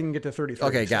 22. I think he can get to 33.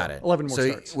 Okay, got it. 11 more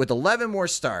starts. With 11 more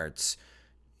starts,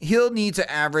 he'll need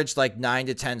to average like 9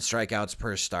 to 10 strikeouts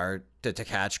per start to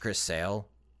catch Chris Sale.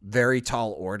 Very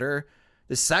tall order.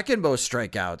 The second most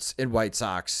strikeouts in White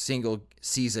Sox single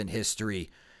season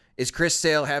history is Chris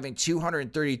Sale having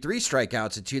 233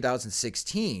 strikeouts in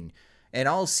 2016. And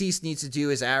all Cease needs to do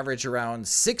is average around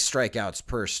 6 strikeouts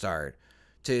per start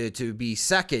to be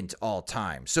second all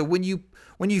time. So when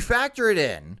you factor it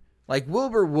in, like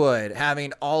Wilbur Wood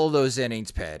having all of those innings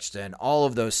pitched and all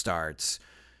of those starts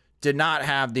did not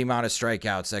have the amount of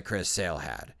strikeouts that Chris Sale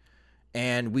had.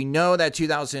 And we know that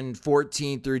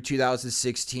 2014 through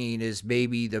 2016 is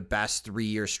maybe the best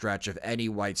 3-year stretch of any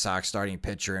White Sox starting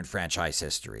pitcher in franchise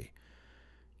history.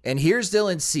 And here's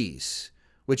Dylan Cease,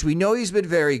 which we know he's been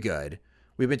very good.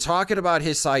 We've been talking about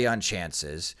his Cy Young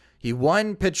chances. He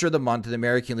won Pitcher of the Month in the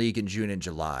American League in June and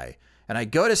July. And I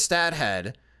go to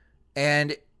StatHead,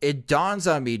 and it dawns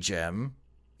on me, Jim,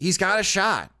 he's got a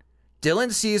shot.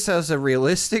 Dylan Cease has a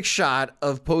realistic shot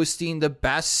of posting the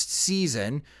best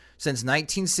season since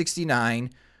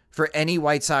 1969 for any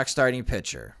White Sox starting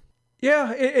pitcher.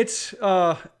 Yeah, it's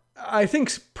I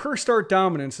think per start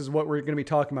dominance is what we're going to be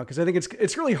talking about, because I think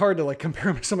it's really hard to like compare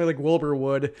him to somebody like Wilbur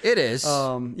Wood. It is.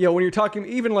 When you're talking,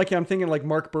 even like I'm thinking like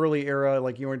Mark Burley era,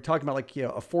 like you were talking about like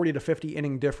a 40 to 50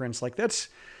 inning difference. Like that's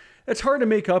hard to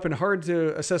make up and hard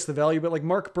to assess the value. But like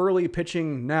Mark Burley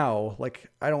pitching now,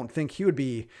 like I don't think he would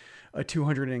be a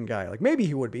 200 inning guy. Like maybe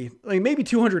he would be, like maybe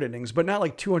 200 innings, but not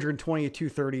like 220,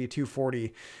 230,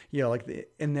 240.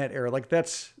 Like in that era, like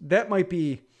that might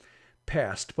be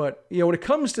past. But when it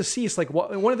comes to Cease, like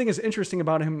one of the things that's interesting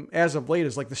about him as of late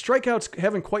is like the strikeouts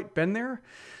haven't quite been there,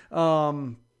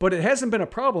 but it hasn't been a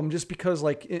problem, just because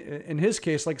like in his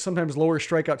case, like sometimes lower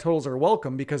strikeout totals are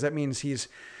welcome, because that means he's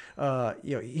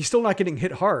still not getting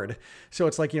hit hard. So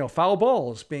it's like foul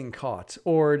balls being caught,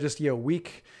 or just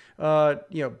weak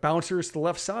bouncers to the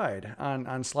left side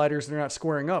on sliders they're not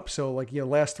squaring up. So like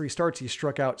last 3 starts he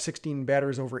struck out 16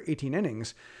 batters over 18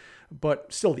 innings,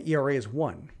 but still the ERA is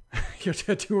 1.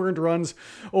 2 earned runs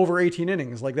over 18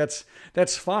 innings. Like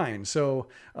that's fine. So,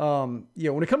 when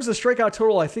it comes to the strikeout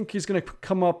total, I think he's going to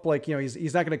come up like,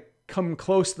 he's not going to come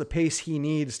close to the pace he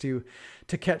needs to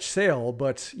catch Sale.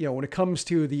 But, when it comes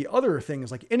to the other things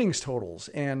like innings totals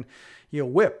and,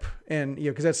 whip, and,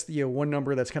 cause that's the one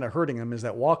number that's kind of hurting him is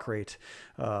that walk rate.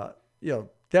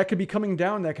 That could be coming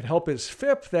down. That could help his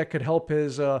FIP. That could help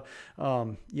his,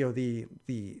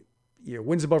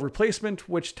 wins above replacement,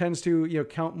 which tends to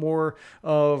count more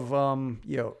of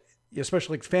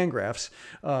especially like Fangraphs,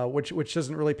 which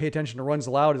doesn't really pay attention to runs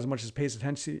allowed as much as pays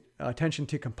attention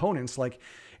to components. Like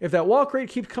if that walk rate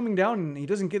keeps coming down and he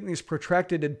doesn't get in these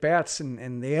protracted at bats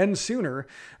and they end sooner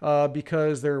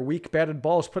because they're weak batted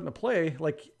balls put into play,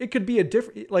 like it could be a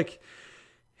different, like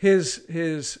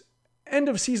his end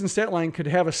of season stat line could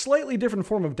have a slightly different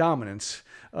form of dominance,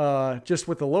 just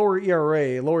with the lower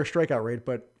ERA, lower strikeout rate.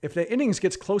 But if the innings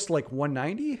gets close to like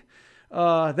 190,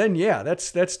 then yeah,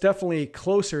 that's definitely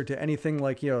closer to anything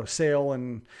like, Sale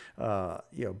and,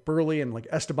 Burley and like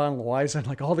Esteban Loaiza and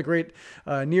like all the great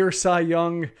near Cy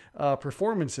Young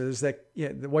performances that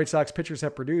the White Sox pitchers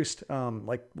have produced.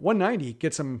 Like 190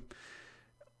 gets him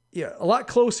a lot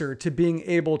closer to being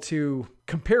able to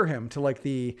compare him to like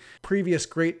the previous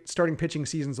great starting pitching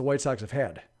seasons the White Sox have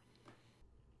had.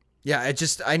 Yeah,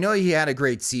 I know he had a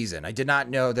great season. I did not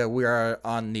know that we are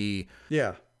on the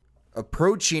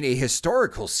approaching a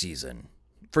historical season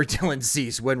for Dylan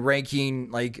Cease when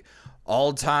ranking like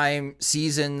all-time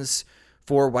seasons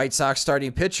for White Sox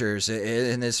starting pitchers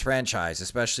in this franchise,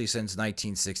 especially since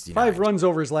 1969. 5 runs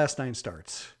over his last 9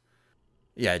 starts.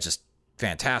 Yeah, just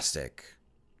fantastic.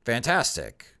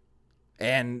 Fantastic.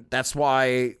 And that's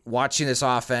why watching this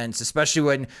offense, especially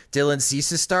when Dylan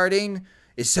Cease is starting,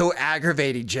 is so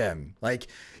aggravating, Jim. Like,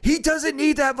 he doesn't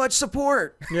need that much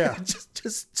support. Yeah.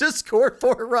 just score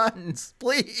 4 runs,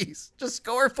 please. Just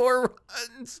score 4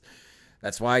 runs.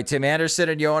 That's why Tim Anderson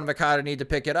and Yohan Moncada need to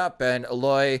pick it up, and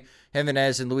Eloy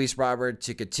Jimenez and Luis Robert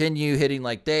to continue hitting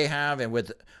like they have. And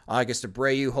with August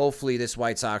Abreu, hopefully this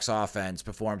White Sox offense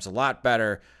performs a lot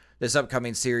better this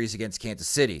upcoming series against Kansas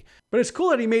City. But it's cool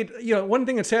that he made, one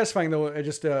thing that's satisfying though,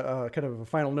 just kind of a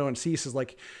final note on Cease is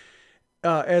like,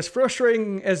 as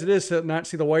frustrating as it is to not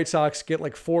see the White Sox get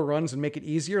like 4 runs and make it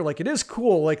easier, like it is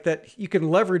cool like that you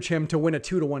can leverage him to win a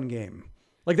 2-1 game.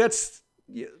 Like that's,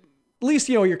 at least,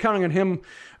 you're counting on him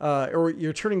or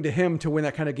you're turning to him to win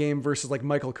that kind of game versus like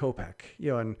Michael Kopech,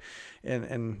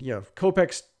 and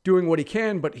Kopech's doing what he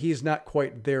can, but he's not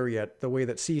quite there yet. The way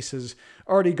that Cease has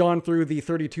already gone through the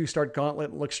 32 start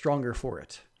gauntlet, looks stronger for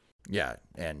it. Yeah.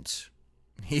 And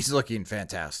he's looking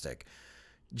fantastic.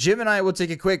 Jim and I will take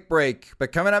a quick break,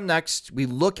 but coming up next, we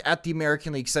look at the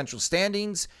American League Central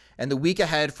standings and the week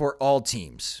ahead for all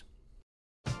teams.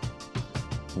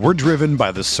 We're driven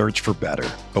by the search for better.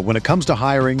 But when it comes to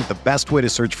hiring, the best way to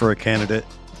search for a candidate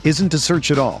isn't to search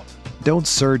at all. Don't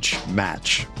search,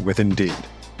 match with Indeed.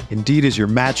 Indeed is your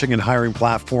matching and hiring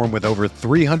platform with over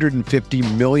 350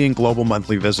 million global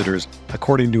monthly visitors,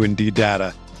 according to Indeed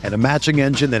data, and a matching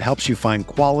engine that helps you find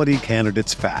quality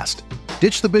candidates fast.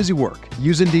 Ditch the busy work.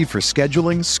 Use Indeed for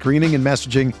scheduling, screening, and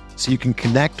messaging so you can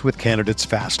connect with candidates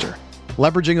faster.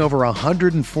 Leveraging over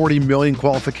 140 million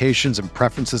qualifications and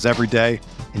preferences every day,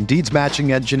 Indeed's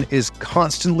matching engine is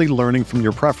constantly learning from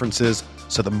your preferences,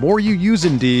 so the more you use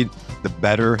Indeed, the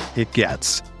better it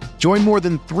gets. Join more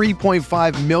than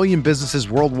 3.5 million businesses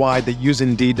worldwide that use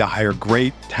Indeed to hire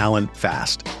great talent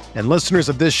fast. And listeners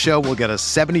of this show will get a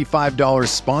 $75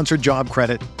 sponsored job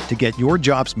credit to get your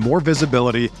jobs more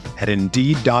visibility at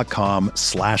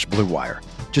Indeed.com/Blue Wire.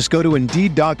 Just go to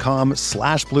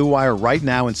Indeed.com/Blue Wire right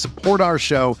now and support our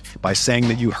show by saying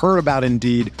that you heard about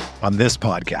Indeed on this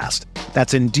podcast.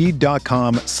 That's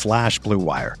Indeed.com/Blue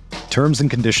Wire. Terms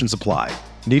and conditions apply.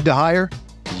 Need to hire?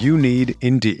 You need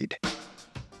Indeed.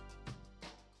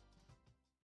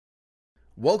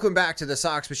 Welcome back to the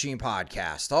Sox Machine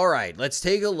Podcast. All right, let's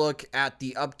take a look at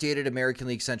the updated American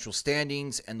League Central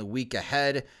standings and the week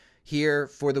ahead here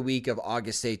for the week of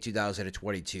August 8,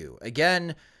 2022.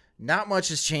 Again, not much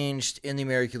has changed in the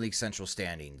American League Central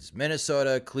standings.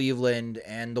 Minnesota, Cleveland,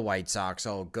 and the White Sox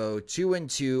all go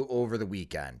 2-2 over the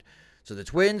weekend. So the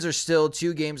Twins are still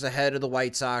 2 games ahead of the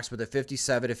White Sox with a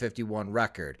 57-51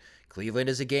 record. Cleveland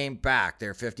is a game back.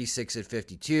 They're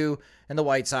 56-52, and the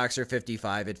White Sox are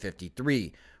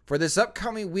 55-53. For this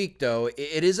upcoming week, though,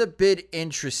 it is a bit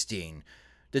interesting.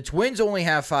 The Twins only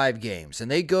have 5 games, and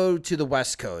they go to the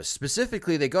West Coast.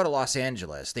 Specifically, they go to Los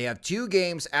Angeles. They have 2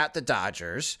 games at the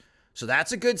Dodgers, so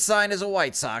that's a good sign as a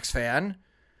White Sox fan.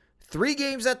 3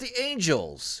 games at the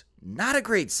Angels. Not a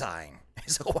great sign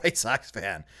as a White Sox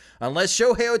fan, unless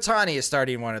Shohei Ohtani is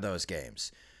starting one of those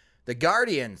games. The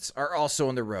Guardians are also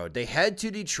on the road. They head to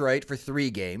Detroit for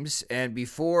 3 games, and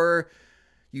before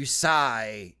you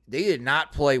sigh, they did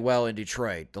not play well in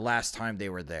Detroit the last time they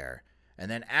were there. And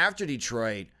then after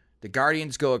Detroit, the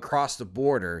Guardians go across the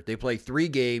border. They play 3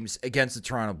 games against the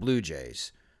Toronto Blue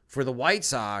Jays. For the White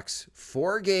Sox,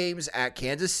 4 games at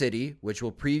Kansas City, which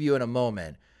we'll preview in a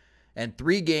moment, and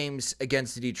 3 games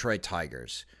against the Detroit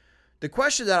Tigers. The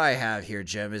question that I have here,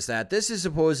 Jim, is that this is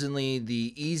supposedly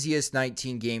the easiest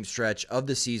 19-game stretch of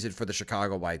the season for the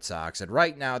Chicago White Sox, and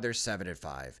right now they're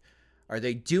 7-5. Are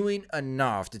they doing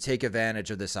enough to take advantage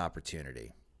of this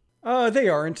opportunity? They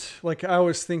aren't. Like, I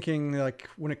was thinking, like,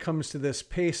 when it comes to this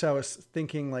pace, I was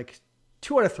thinking, like,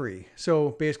 2 out of 3. So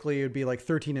basically, it would be like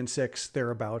 13-6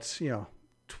 thereabouts.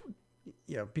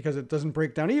 Because it doesn't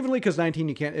break down evenly. Because 19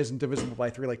 isn't divisible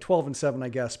by 3, like 12-7, I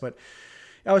guess. But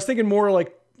I was thinking more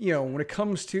like, when it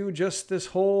comes to just this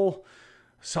whole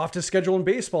softest schedule in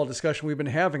baseball discussion we've been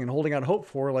having and holding out hope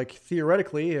for. Like,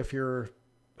 theoretically, if you're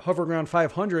hovering around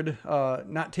 500,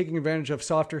 not taking advantage of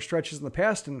softer stretches in the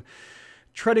past and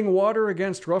treading water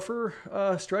against rougher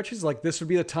stretches, like this would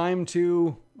be the time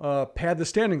to pad the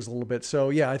standings a little bit. So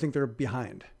yeah, I think they're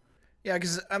behind. Yeah,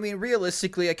 because I mean,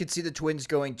 realistically, I could see the Twins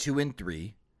going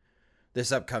 2-3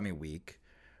 this upcoming week,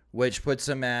 which puts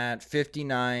them at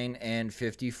 59 and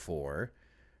 54.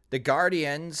 The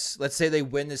Guardians, let's say they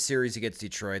win the series against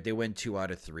Detroit. They win 2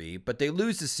 out of 3, but they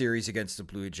lose the series against the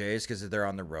Blue Jays because they're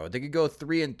on the road. They could go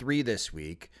 3-3 this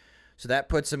week. So that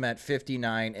puts them at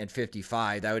 59 and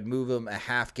 55. That would move them a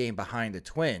half game behind the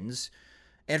Twins.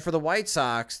 And for the White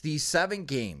Sox, these 7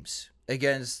 games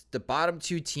against the bottom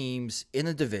 2 teams in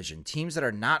the division, teams that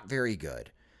are not very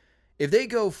good, if they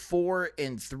go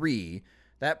 4-3,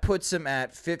 that puts them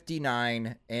at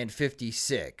 59 and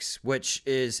 56, which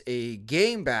is a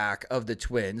game back of the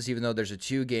Twins, even though there's a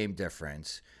 2-game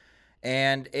difference,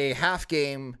 and a half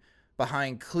game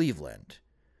behind Cleveland.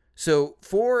 So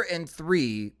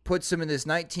 4-3 puts them in this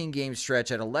 19-game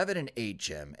stretch at 11-8,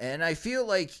 Jim. And I feel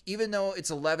like even though it's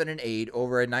 11-8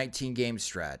 over a 19-game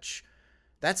stretch,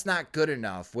 that's not good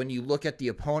enough when you look at the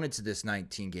opponents of this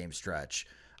 19-game stretch.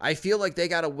 I feel like they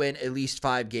got to win at least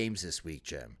 5 games this week,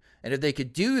 Jim. And if they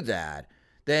could do that,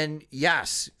 then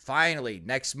yes, finally,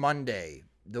 next Monday,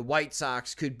 the White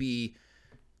Sox could be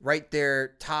right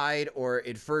there tied or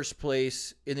in first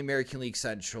place in the American League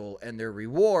Central, and their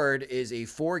reward is a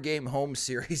 4-game home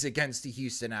series against the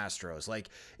Houston Astros. Like,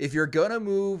 if you're going to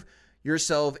move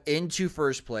yourself into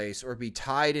first place or be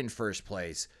tied in first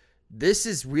place, this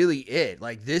is really it.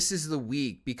 Like, this is the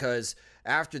week, because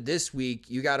after this week,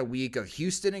 you got a week of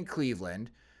Houston and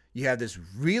Cleveland. You have this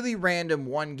really random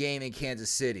 1 game in Kansas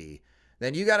City.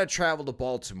 Then you got to travel to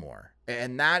Baltimore.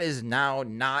 And that is now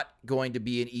not going to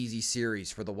be an easy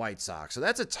series for the White Sox. So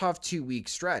that's a tough 2-week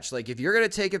stretch. Like, if you're going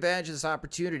to take advantage of this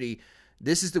opportunity,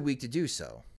 this is the week to do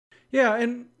so. Yeah,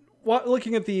 and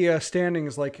looking at the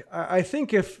standings, like, I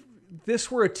think if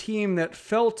this were a team that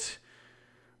felt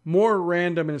more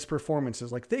random in its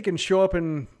performances, like they can show up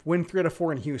and win 3 out of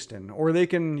 4 in Houston, or they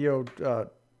can,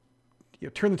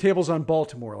 turn the tables on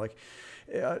Baltimore. Like,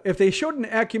 if they showed an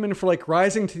acumen for like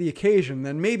rising to the occasion,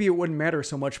 then maybe it wouldn't matter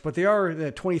so much. But they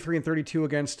are 23 and 32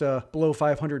 against below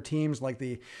 500 teams. Like,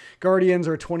 the Guardians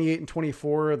are 28 and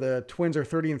 24. The Twins are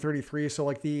 30 and 33. So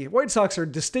like the White Sox are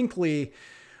distinctly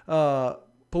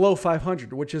below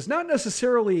 500, which is not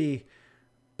necessarily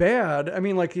bad. I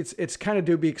mean, like, it's kind of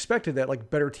to be expected that like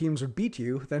better teams would beat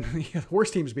you than the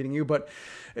worst teams beating you. But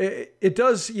it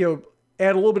does,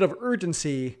 add a little bit of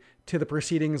urgency to the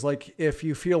proceedings. Like, if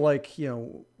you feel like,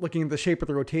 looking at the shape of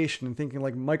the rotation and thinking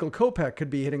like Michael Kopech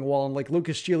could be hitting a wall and like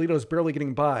Lucas Giolito is barely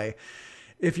getting by.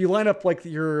 If you line up like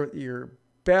your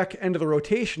back end of the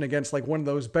rotation against like one of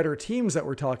those better teams that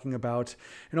we're talking about,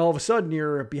 and all of a sudden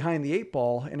you're behind the 8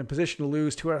 ball in a position to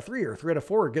lose 2 out of 3 or 3 out of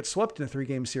 4, get swept in a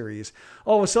 3-game series,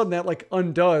 all of a sudden that like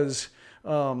undoes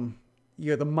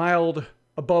the mild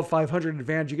above 500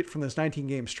 advantage you get from this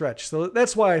 19-game stretch. So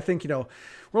that's why I think,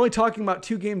 we're only talking about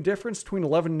 2-game difference between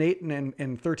 11-8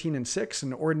 and 13-6,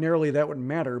 and ordinarily that wouldn't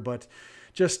matter, but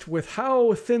just with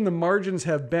how thin the margins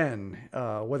have been,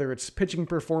 whether it's pitching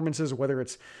performances, whether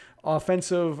it's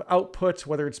offensive output,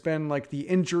 whether it's been like the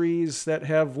injuries that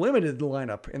have limited the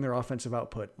lineup in their offensive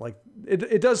output, like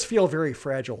it does feel very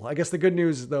fragile. I guess the good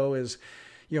news though is,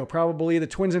 probably the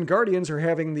Twins and Guardians are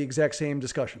having the exact same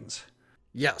discussions.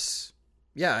 Yes.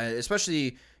 Yeah,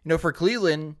 especially, for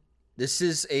Cleveland, this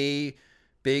is a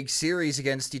big series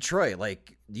against Detroit.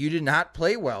 Like, you did not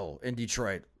play well in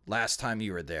Detroit last time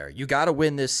you were there. You got to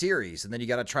win this series, and then you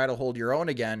got to try to hold your own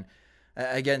again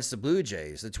against the Blue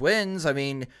Jays. The Twins, I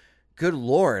mean, good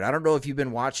Lord. I don't know if you've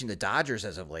been watching the Dodgers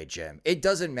as of late, Jim. It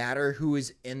doesn't matter who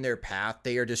is in their path.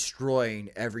 They are destroying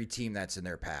every team that's in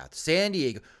their path. San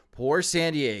Diego, poor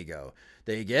San Diego.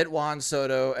 They get Juan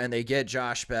Soto and they get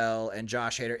Josh Bell and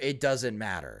Josh Hader. It doesn't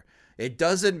matter. It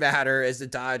doesn't matter, as the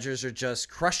Dodgers are just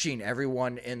crushing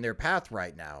everyone in their path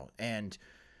right now. And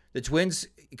the Twins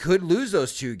could lose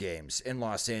those 2 games in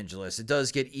Los Angeles. It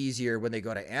does get easier when they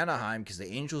go to Anaheim because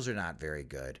the Angels are not very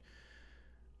good.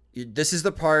 This is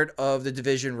the part of the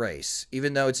division race.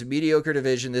 Even though it's a mediocre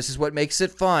division, this is what makes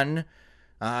it fun.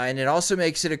 And it also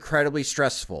makes it incredibly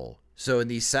stressful. So in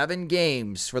these 7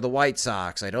 games for the White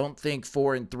Sox, I don't think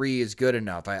 4-3 is good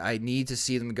enough. I need to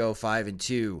see them go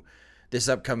 5-2 this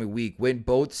upcoming week, win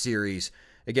both series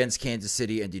against Kansas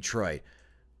City and Detroit.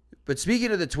 But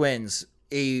speaking of the Twins,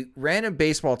 a random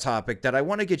baseball topic that I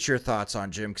want to get your thoughts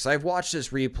on, Jim, because I've watched this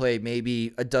replay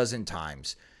maybe a dozen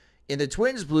times. In the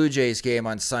Twins-Blue Jays game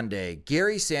on Sunday,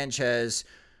 Gary Sanchez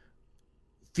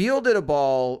fielded a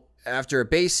ball after a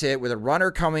base hit with a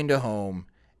runner coming to home,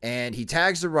 and he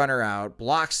tags the runner out,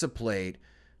 blocks the plate,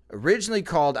 originally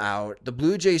called out. The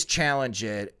Blue Jays challenge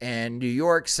it, and New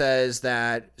York says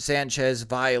that Sanchez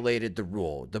violated the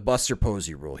rule, the Buster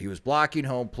Posey rule. He was blocking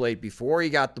home plate before he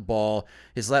got the ball.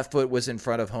 His left foot was in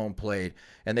front of home plate,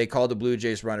 and they called the Blue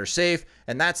Jays runner safe,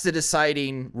 and that's the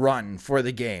deciding run for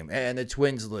the game, and the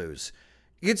Twins lose.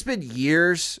 It's been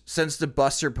years since the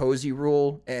Buster Posey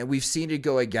rule, and we've seen it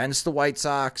go against the White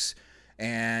Sox,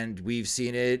 and we've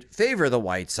seen it favor the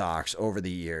White Sox over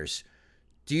the years.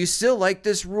 Do you still like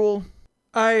this rule?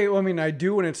 I mean, I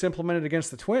do when it's implemented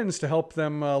against the Twins to help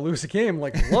them lose a game.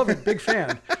 Like, love it, big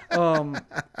fan.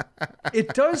 It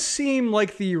does seem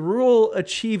like the rule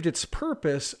achieved its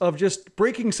purpose of just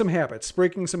breaking some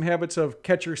habits of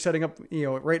catchers setting up,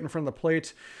 right in front of the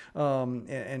plate,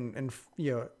 and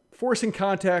forcing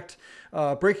contact,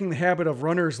 breaking the habit of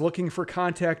runners looking for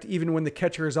contact even when the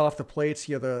catcher is off the plates.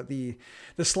 The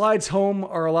slides home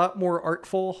are a lot more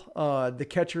artful. The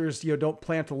catchers, don't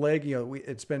plant the leg.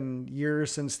 It's been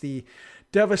years since the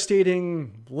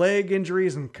devastating leg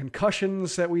injuries and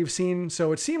concussions that we've seen.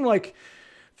 So it seemed like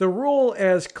the rule,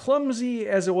 as clumsy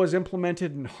as it was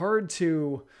implemented and hard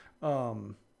to,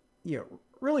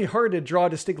 really hard to draw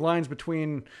distinct lines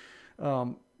between,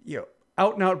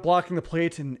 out and out blocking the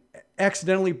plate and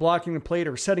accidentally blocking the plate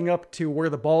or setting up to where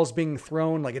the ball's being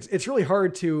thrown. Like it's really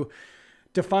hard to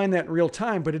define that in real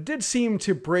time, but it did seem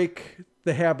to break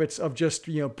the habits of just,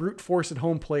 brute force at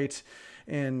home plate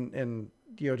and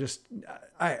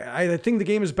I think the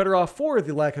game is better off for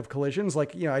the lack of collisions.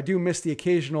 Like, I do miss the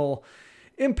occasional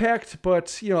impact,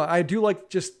 but I do like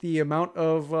just the amount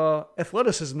of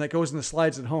athleticism that goes in the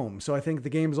slides at home. So I think the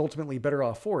game is ultimately better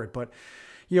off for it. But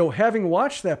having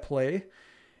watched that play,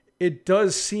 it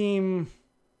does seem,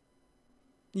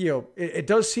 it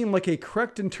does seem like a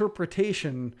correct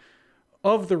interpretation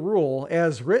of the rule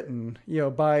as written,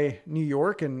 by New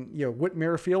York and, Whit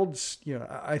Merrifield's,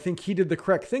 I think he did the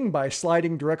correct thing by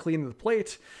sliding directly into the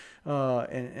plate.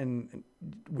 And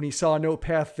when he saw no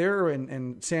path there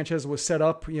and Sanchez was set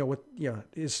up, with,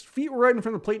 his feet were right in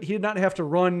front of the plate, he did not have to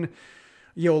run,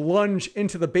 lunge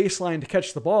into the baseline to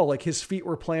catch the ball. Like his feet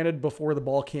were planted before the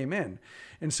ball came in.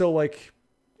 And so like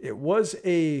it was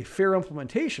a fair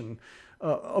implementation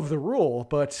of the rule,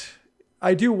 but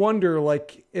I do wonder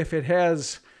like if it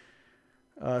has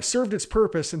served its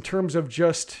purpose in terms of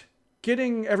just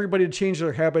getting everybody to change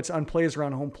their habits on plays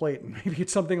around home plate. And maybe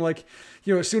it's something like,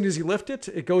 as soon as you lift it,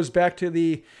 it goes back to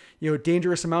the,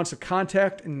 dangerous amounts of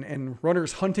contact and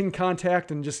runners hunting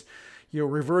contact and just,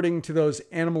 reverting to those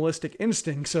animalistic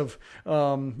instincts of,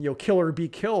 kill or be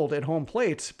killed at home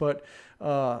plate. But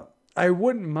I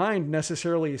wouldn't mind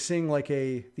necessarily seeing like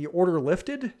the order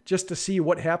lifted just to see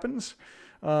what happens.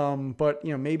 But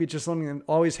maybe just something that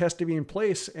always has to be in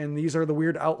place. And these are the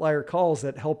weird outlier calls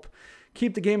that help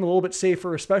keep the game a little bit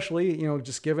safer, especially,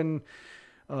 just given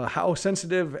how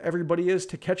sensitive everybody is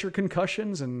to catcher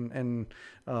concussions and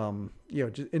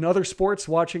in other sports,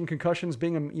 watching concussions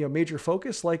being a major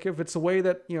focus. Like if it's a way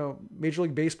that, Major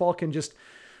League Baseball can just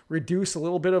reduce a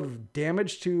little bit of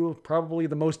damage to probably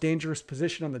the most dangerous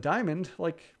position on the diamond,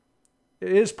 like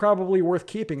it is probably worth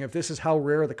keeping if this is how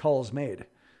rare the call is made.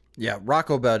 Yeah,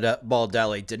 Rocco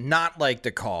Baldelli did not like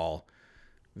the call.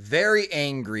 Very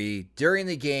angry during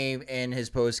the game in his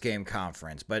post-game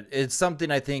conference. But it's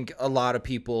something I think a lot of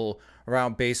people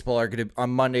around baseball are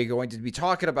on Monday going to be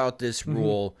talking about this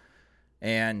rule.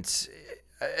 And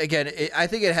again, I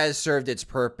think it has served its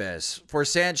purpose. For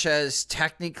Sanchez,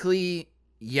 technically,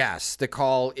 yes, the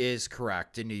call is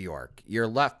correct in New York. Your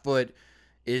left foot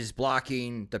is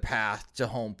blocking the path to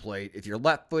home plate. If your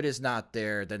left foot is not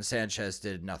there, then Sanchez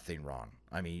did nothing wrong.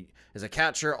 I mean, as a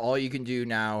catcher, all you can do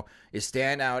now is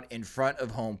stand out in front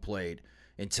of home plate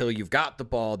until you've got the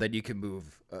ball, then you can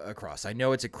move across. I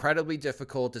know it's incredibly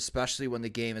difficult, especially when the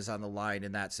game is on the line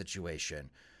in that situation.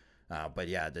 But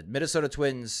yeah, the Minnesota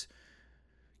Twins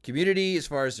community, as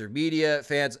far as their media,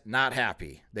 fans, not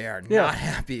happy. They are not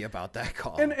happy about that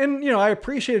call. And I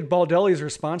appreciated Baldelli's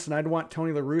response, and I'd want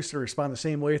Tony La Russa to respond the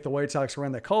same way if the White Sox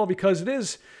ran that call, because it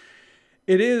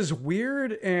is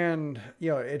weird, and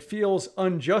it feels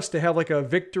unjust to have like a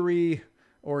victory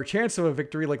or a chance of a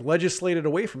victory like legislated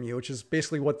away from you, which is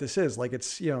basically what this is. Like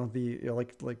it's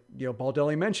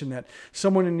Baldelli mentioned that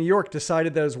someone in New York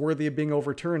decided that it was worthy of being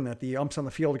overturned, that the umps on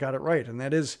the field got it right, and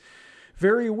that is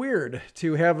very weird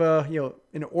to have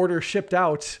an order shipped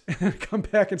out and come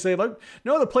back and say, look,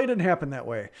 no, the play didn't happen that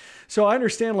way. So I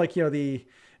understand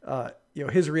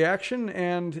his reaction,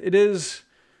 and it is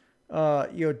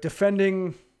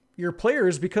defending your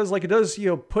players, because like it does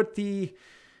put the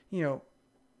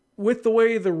with the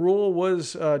way the rule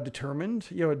was determined,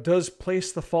 it does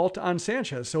place the fault on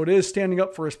Sanchez. So it is standing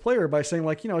up for his player by saying,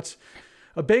 like, it's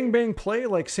a bang play.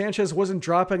 Like, Sanchez wasn't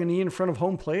dropping a knee in front of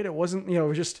home plate. It wasn't, it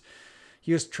was just,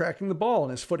 he was tracking the ball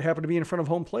and his foot happened to be in front of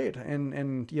home plate.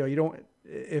 And you don't,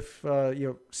 if,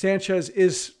 Sanchez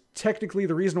is technically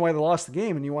the reason why they lost the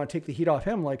game and you want to take the heat off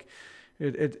him, like,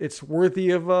 it's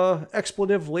worthy of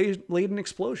expletive-laden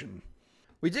explosion.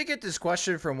 We did get this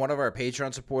question from one of our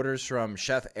Patreon supporters, from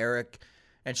Chef Eric.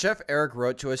 And Chef Eric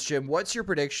wrote to us, Jim, what's your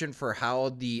prediction for how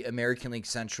the American League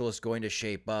Central is going to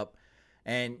shape up?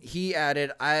 And he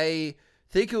added, I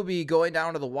think it'll be going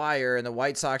down to the wire and the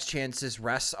White Sox chances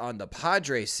rest on the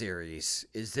Padres series.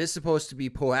 Is this supposed to be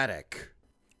poetic?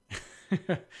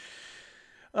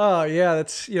 Oh, yeah,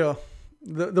 that's,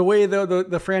 the way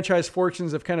the franchise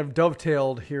fortunes have kind of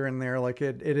dovetailed here and there. Like,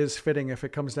 it is fitting if it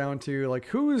comes down to, like,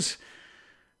 whose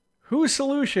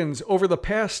solutions over the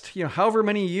past, however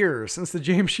many years since the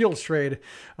James Shields trade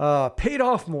paid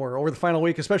off more over the final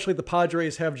week, especially the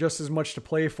Padres have just as much to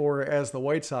play for as the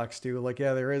White Sox do. Like,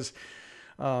 yeah, there's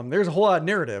a whole lot of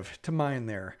narrative to mine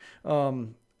there.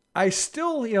 I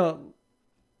still,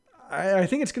 I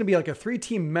think it's going to be like a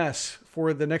 3-team mess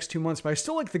for the next 2 months, but I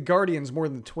still like the Guardians more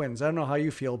than the Twins. I don't know how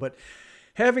you feel, but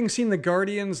having seen the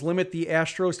Guardians limit the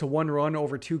Astros to 1 run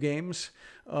over 2 games,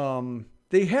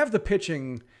 they have the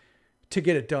pitching to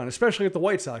get it done, especially at the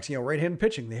White Sox, right-handed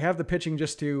pitching. They have the pitching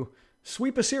just to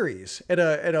sweep a series at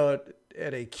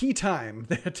a key time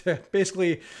that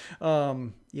basically,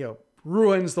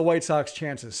 ruins the White Sox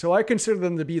chances. So I consider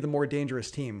them to be the more dangerous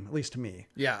team, at least to me.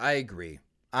 Yeah, I agree.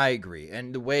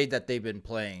 And the way that they've been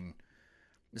playing,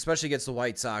 especially against the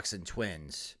White Sox and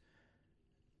Twins,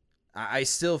 I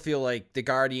still feel like the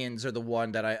Guardians are the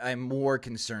one that I'm more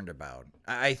concerned about.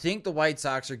 I think the White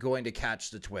Sox are going to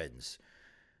catch the Twins,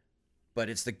 but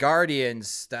it's the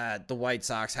Guardians that the White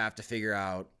Sox have to figure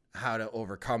out how to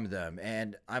overcome them.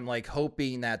 And I'm like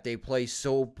hoping that they play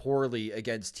so poorly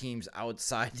against teams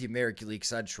outside the American League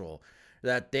Central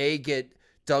that they get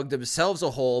dug themselves a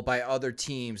hole by other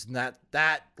teams, and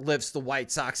that lifts the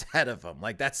White Sox ahead of them.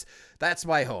 Like, that's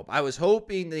my hope. I was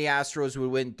hoping the Astros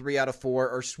would win 3 out of 4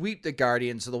 or sweep the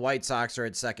Guardians so the White Sox are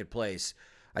in second place.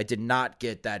 I did not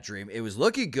get that dream. It was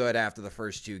looking good after the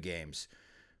first 2 games.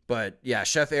 But yeah,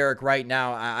 Chef Eric, right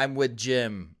now, I'm with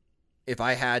Jim. If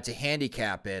I had to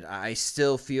handicap it, I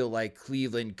still feel like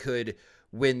Cleveland could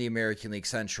win the American League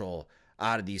Central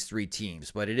out of these 3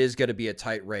 teams, but it is going to be a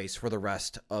tight race for the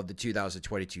rest of the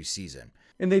 2022 season.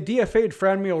 And they DFA'd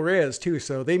Franmil Reyes too,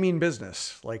 so they mean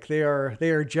business. Like, they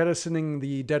are jettisoning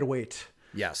the dead weight.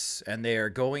 Yes, and they are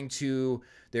going to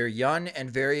their young and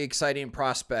very exciting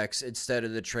prospects instead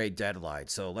of the trade deadline.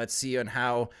 So let's see on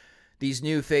how these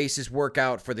new faces work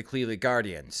out for the Cleveland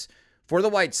Guardians. For the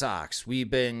White Sox,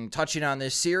 we've been touching on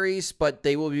this series, but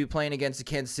they will be playing against the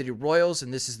Kansas City Royals,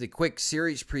 and this is the quick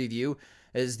series preview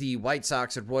as the White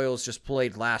Sox and Royals just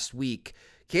played last week.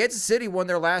 Kansas City won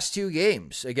their last 2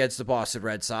 games against the Boston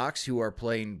Red Sox, who are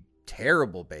playing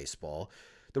terrible baseball.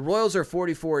 The Royals are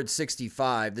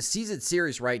 44-65. The season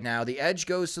series right now, the edge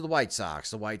goes to the White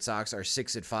Sox. The White Sox are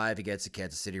 6-5 against the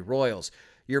Kansas City Royals.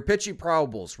 Your pitching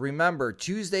probables. Remember,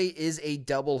 Tuesday is a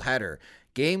doubleheader.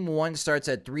 Game 1 starts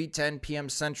at 3:10 p.m.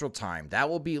 Central Time. That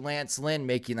will be Lance Lynn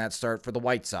making that start for the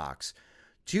White Sox.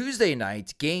 Tuesday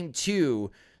night, Game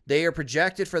 2, they are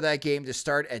projected for that game to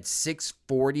start at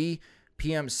 6:40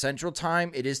 p.m. Central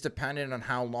Time. It is dependent on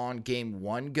how long Game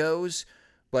 1 goes,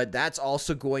 but that's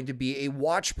also going to be a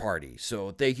watch party.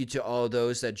 So thank you to all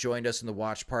those that joined us in the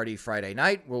watch party Friday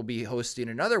night. We'll be hosting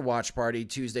another watch party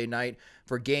Tuesday night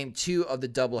for Game 2 of the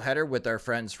doubleheader with our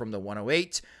friends from the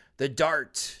 108. The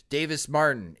Dart, Davis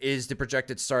Martin, is the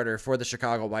projected starter for the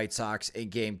Chicago White Sox in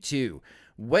Game 2.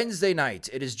 Wednesday night,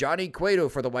 it is Johnny Cueto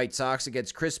for the White Sox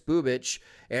against Chris Bubich.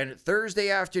 And Thursday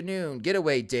afternoon,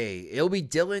 getaway day, it'll be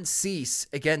Dylan Cease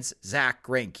against Zach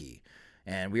Greinke.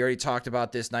 And we already talked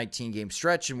about this 19-game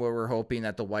stretch and what we're hoping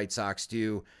that the White Sox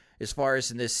do as far as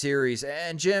in this series.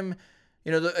 And Jim,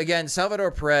 again,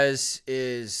 Salvador Perez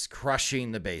is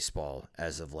crushing the baseball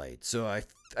as of late. So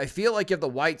I feel like if the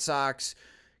White Sox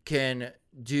can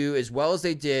do as well as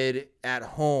they did at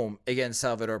home against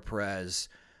Salvador Perez,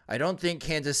 I don't think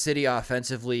Kansas City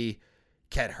offensively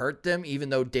can hurt them, even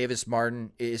though Davis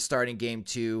Martin is starting Game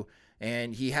 2,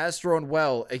 and he has thrown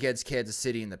well against Kansas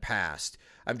City in the past.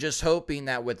 I'm just hoping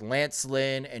that with Lance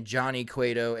Lynn and Johnny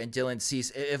Cueto and Dylan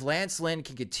Cease, if Lance Lynn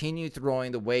can continue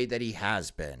throwing the way that he has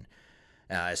been,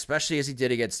 especially as he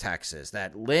did against Texas,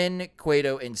 that Lynn,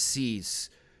 Cueto, and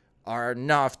Cease are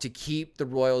enough to keep the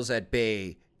Royals at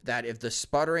bay, that if the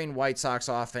sputtering White Sox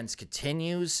offense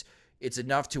continues, it's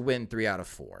enough to win 3 out of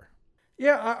 4.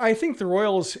 Yeah, I think the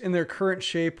Royals in their current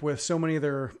shape with so many of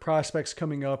their prospects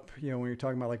coming up, when you're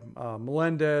talking about like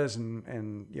Melendez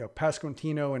and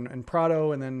Pasquantino and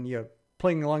Prado, and then,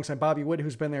 playing alongside Bobby Witt,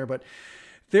 who's been there, but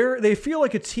they feel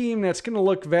like a team that's going to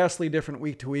look vastly different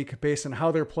week to week based on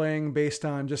how they're playing, based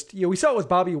on just, we saw it with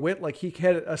Bobby Witt, like he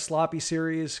had a sloppy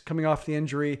series coming off the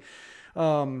injury.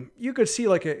 You could see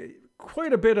like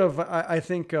quite a bit of, I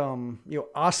think,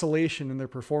 oscillation in their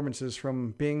performances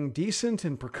from being decent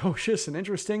and precocious and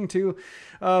interesting to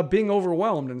being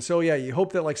overwhelmed. And so, you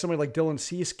hope that like somebody like Dylan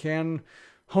Cease can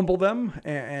humble them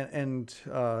and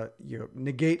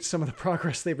negate some of the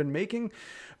progress they've been making.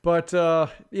 But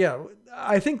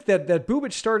I think that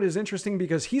Bubic start is interesting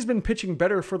because he's been pitching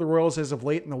better for the Royals as of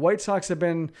late, and the White Sox have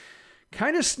been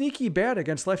kind of sneaky bad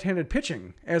against left-handed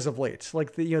pitching as of late.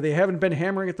 Like they haven't been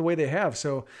hammering it the way they have.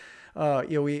 So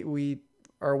we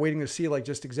are waiting to see like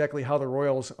just exactly how the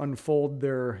Royals unfold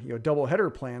their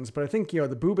doubleheader plans. But I think the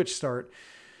Bubic start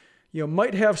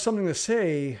might have something to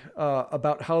say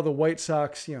about how the White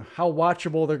Sox, how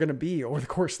watchable they're going to be over the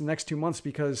course of the next 2 months,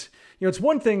 because, it's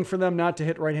one thing for them not to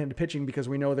hit right-handed pitching because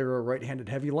we know they're a right-handed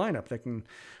heavy lineup that can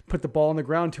put the ball on the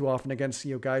ground too often against,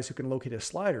 guys who can locate a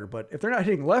slider. But if they're not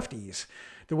hitting lefties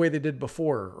the way they did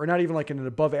before, or not even like in an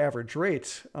above average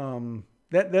rate,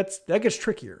 that gets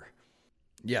trickier.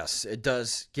 Yes, it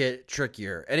does get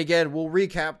trickier. And again, we'll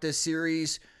recap this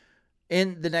series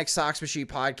in the next Sox Machine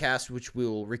podcast, which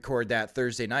we'll record that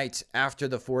Thursday night after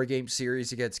the 4-game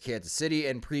series against Kansas City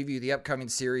and preview the upcoming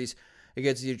series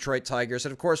against the Detroit Tigers.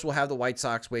 And of course, we'll have the White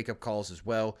Sox wake-up calls as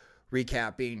well,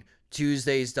 recapping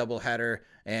Tuesday's doubleheader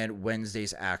and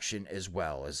Wednesday's action as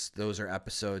well, as those are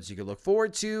episodes you can look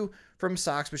forward to from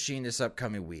Sox Machine this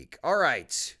upcoming week. All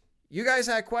right, you guys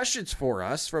had questions for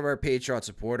us from our Patreon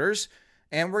supporters,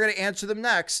 and we're going to answer them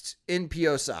next in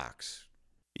PO Sox.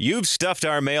 You've stuffed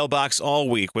our mailbox all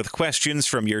week with questions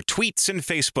from your tweets and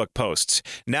Facebook posts.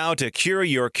 Now, to cure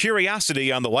your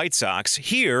curiosity on the White Sox,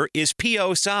 here is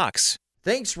P.O. Sox.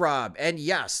 Thanks, Rob. And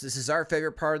yes, this is our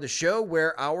favorite part of the show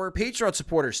where our Patreon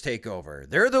supporters take over.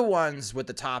 They're the ones with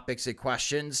the topics and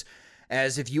questions.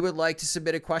 As if you would like to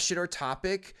submit a question or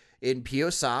topic in P.O.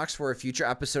 Sox for a future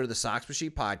episode of the Sox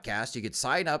Machine podcast, you can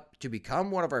sign up to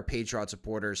become one of our Patreon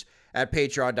supporters at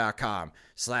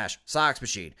patreon.com/Sox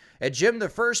Machine. And Jim, the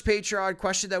first Patreon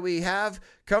question that we have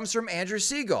comes from Andrew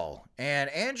Siegel. And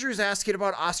Andrew's asking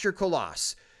about Oscar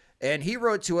Colas. And he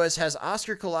wrote to us, has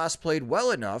Oscar Colas played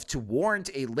well enough to warrant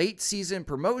a late season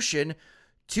promotion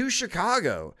to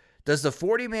Chicago? Does the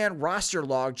 40-man roster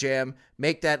logjam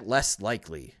make that less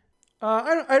likely?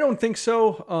 I don't think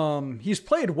so. He's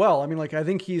played well. I mean, I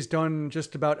think he's done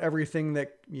just about everything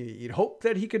that you'd hope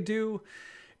that he could do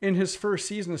in his first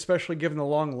season, especially given the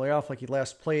long layoff. He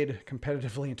last played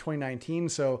competitively in 2019.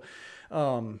 So,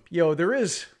 there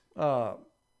is,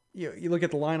 you look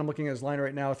at the line, I'm looking at his line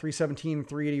right now, 317,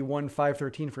 381,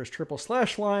 513 for his triple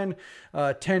slash line,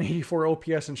 1084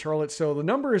 OPS in Charlotte. So the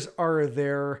numbers are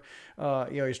there.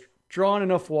 He's drawn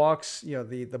enough walks,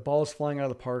 the ball's flying out of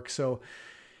the park. So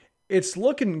it's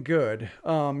looking good.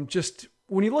 Just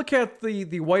when you look at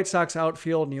the White Sox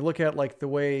outfield and you look at the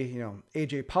way,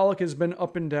 AJ Pollock has been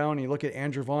up and down, and you look at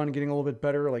Andrew Vaughn getting a little bit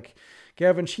better,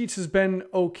 Gavin Sheets has been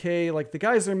okay. The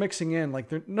guys they're mixing in,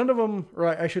 none of them, or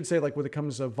I should say, when it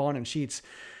comes to Vaughn and Sheets,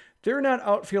 they're not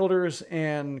outfielders,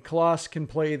 and Colas can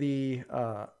play the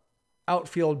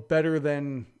outfield better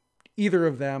than either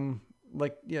of them.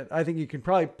 I think you can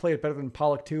probably play it better than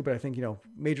Pollock too, but I think,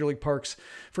 Major League Park's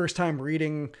first time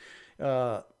reading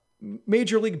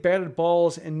Major League batted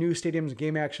balls and new stadiums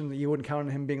game action, that you wouldn't count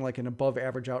on him being an above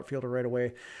average outfielder right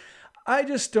away. I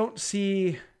just don't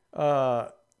see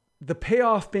the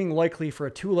payoff being likely for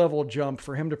a 2-level jump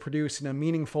for him to produce in a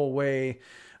meaningful way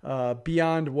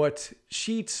beyond what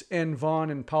Sheets and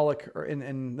Vaughn and Pollock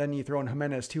and then you throw in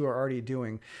Jimenez too are already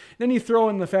doing. Then you throw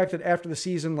in the fact that after the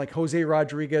season, Jose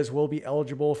Rodriguez will be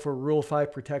eligible for Rule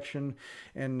 5 protection,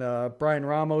 and Brian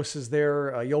Ramos is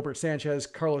there, Yolbert Sanchez,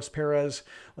 Carlos Perez,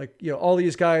 all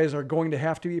these guys are going to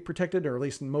have to be protected, or at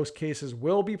least in most cases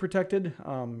will be protected.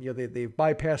 They've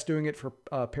bypassed doing it for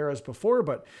Perez before,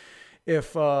 but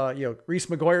if Reese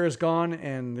McGuire is gone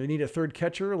and they need a third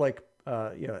catcher,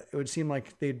 it would seem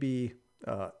like they'd be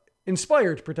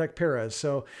inspired to protect Perez.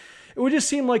 So it would just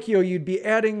seem like you'd be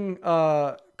adding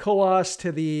Colas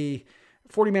to the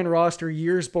 40-man roster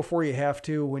years before you have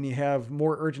to, when you have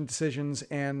more urgent decisions,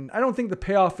 and I don't think the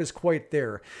payoff is quite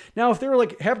there. Now, if there were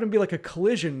happen to be a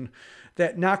collision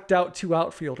that knocked out 2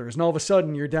 outfielders, and all of a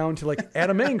sudden you're down to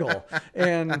Adam Engel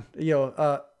and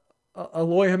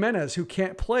Eloy Jimenez, who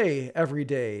can't play every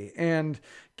day, and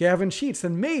Gavin Sheets,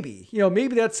 then maybe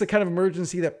that's the kind of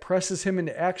emergency that presses him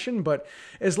into action. But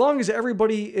as long as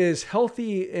everybody is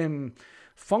healthy and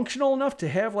functional enough to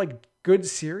have like good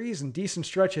series and decent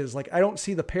stretches, like I don't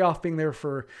see the payoff being there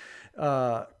for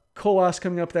Colas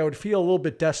coming up. That would feel a little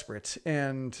bit desperate,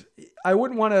 and I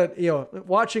wouldn't want to,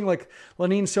 watching like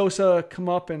Lenyn Sosa come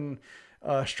up and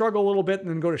struggle a little bit and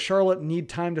then go to Charlotte and need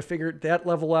time to figure that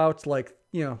level out. Like,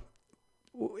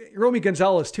 Romy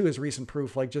Gonzalez too is recent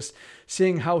proof, like just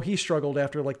seeing how he struggled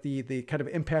after like the kind of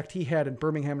impact he had in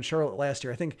Birmingham and Charlotte last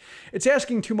year. I think it's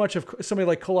asking too much of somebody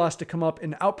like Colas to come up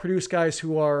and outproduce guys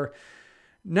who are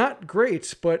not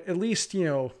great, but at least,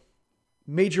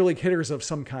 major league hitters of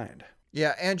some kind.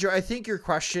 Yeah, Andrew, I think your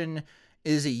question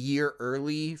is a year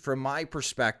early. From my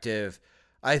perspective,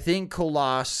 I think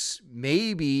Colas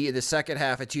maybe in the second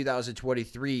half of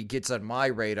 2023 gets on my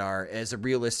radar as a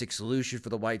realistic solution for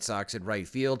the White Sox in right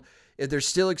field. If they're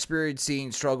still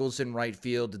experiencing struggles in right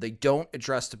field, they don't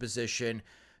address the position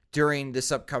during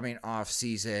this upcoming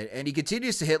offseason, and he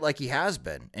continues to hit like he has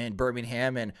been in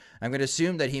Birmingham, and I'm going to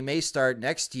assume that he may start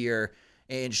next year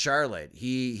in Charlotte.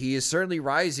 He is certainly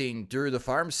rising through the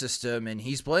farm system, and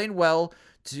he's playing well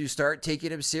to start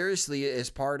taking him seriously as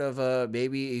part of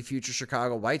maybe a future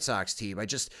Chicago White Sox team. I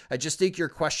just think your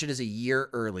question is a year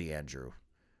early, Andrew.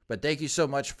 But thank you so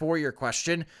much for your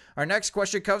question. Our next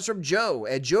question comes from Joe,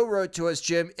 and Joe wrote to us,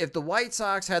 Jim, if the White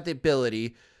Sox had the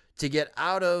ability to get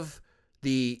out of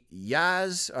the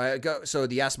Yasmani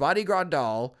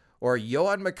Grandal or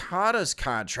Yoan Moncada's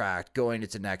contract going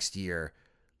into next year,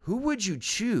 who would you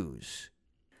choose?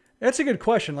 That's a good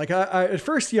question. Like I at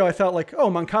first, I thought like,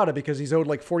 Moncada, because he's owed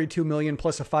like $42 million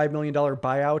plus a $5 million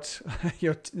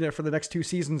buyout, for the next 2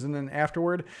 seasons and then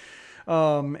afterward.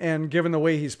 And given the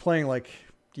way he's playing, like,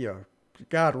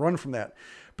 God, run from that.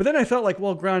 But then I thought like,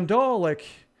 well, Grandal, like,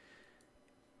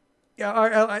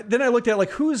 then I looked at like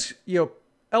who's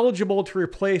eligible to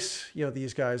replace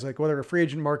these guys, like whether a free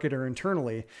agent market or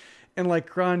internally. And like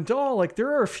Grandal, like there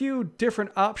are a few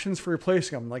different options for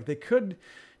replacing him. Like they could,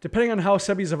 depending on how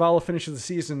Seby Zavala finishes the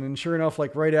season. And sure enough,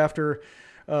 like right after,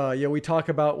 we talk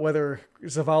about whether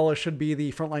Zavala should be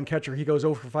the frontline catcher. He goes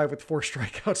 0 for 5 with 4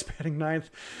 strikeouts, batting 9th.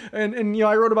 And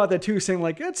I wrote about that too, saying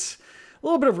like, it's a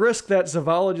little bit of risk that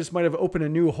Zavala just might have opened a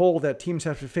new hole that teams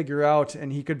have to figure out,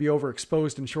 and he could be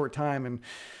overexposed in short time. And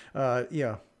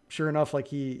sure enough, like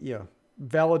he,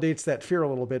 validates that fear a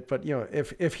little bit. But,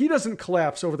 if he doesn't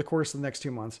collapse over the course of the next 2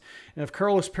 months, and if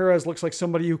Carlos Perez looks like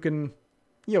somebody who can,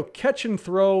 catch and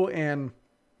throw and,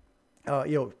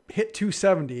 hit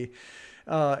 270,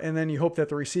 and then you hope that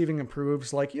the receiving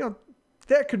improves, like,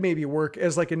 that could maybe work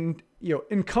as like an,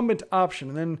 incumbent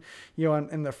option. And then,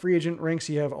 in the free agent ranks,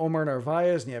 you have Omar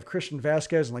Narvaez and you have Christian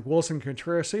Vasquez and like Wilson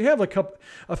Contreras. So you have like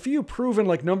a few proven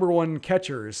like number 1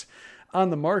 catchers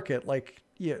on the market. Like,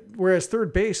 whereas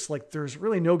third base, like there's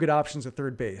really no good options at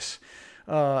third base.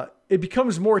 It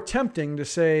becomes more tempting to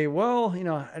say, well,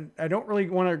 I don't really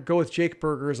want to go with Jake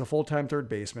Burger as a full-time third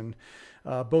baseman,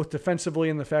 both defensively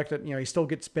and the fact that, he still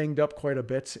gets banged up quite a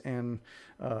bit and,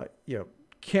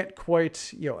 can't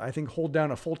quite, I think hold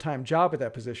down a full-time job at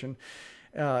that position.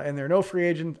 And there are no free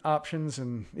agent options,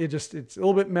 and it's a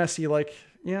little bit messy. Like,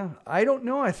 I don't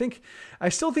know. I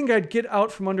still think I'd get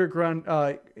out from underground,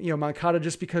 Moncada,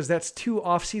 just because that's 2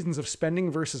 off seasons of spending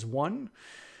versus 1.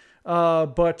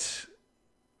 But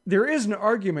there is an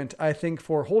argument, I think,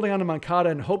 for holding on to Moncada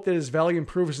and hope that his value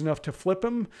improves enough to flip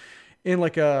him in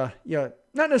like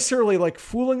not necessarily like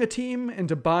fooling a team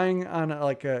into buying on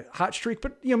a hot streak,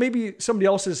 but, maybe somebody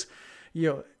else's,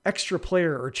 extra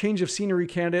player or change of scenery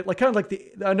candidate, like kind of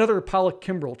like another Pollock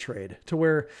Kimbrel trade to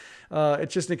where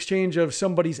it's just an exchange of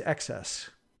somebody's excess.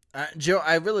 Joe,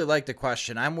 I really like the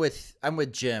question. I'm with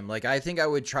Jim. Like, I think I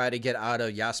would try to get out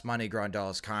of Yasmani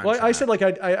Grandal's contract. Well, I said like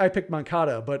I picked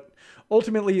Moncada, but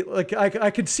ultimately, like I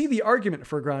could see the argument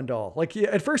for Grandal. Like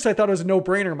at first I thought it was a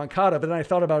no-brainer, Moncada, but then I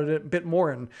thought about it a bit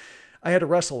more and I had to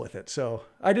wrestle with it. So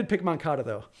I did pick Moncada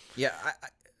though. Yeah.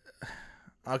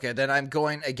 Okay, then I'm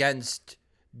going against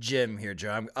Jim here,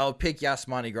 Joe. I'll pick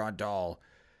Yasmani Grandal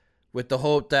with the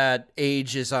hope that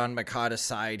age is on Moncada's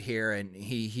side here and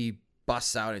he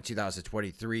busts out in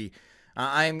 2023.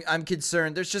 I'm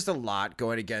concerned. There's just a lot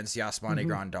going against Yasmani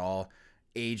Grandal.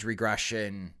 Age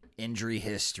regression, injury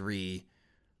history.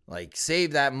 Like,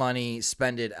 save that money,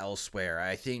 spend it elsewhere.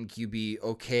 I think you'd be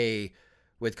okay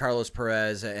with Carlos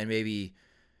Perez and maybe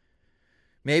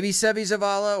Seby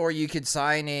Zavala, or you could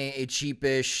sign a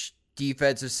cheapish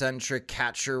defensive-centric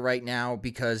catcher right now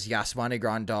because Yasmani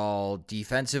Grandal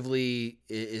defensively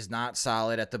is not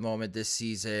solid at the moment this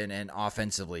season, and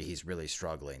offensively he's really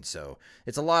struggling. So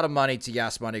it's a lot of money to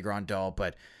Yasmani Grandal,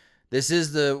 but this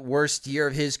is the worst year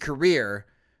of his career,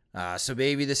 so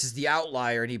maybe this is the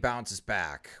outlier and he bounces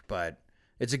back. But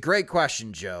it's a great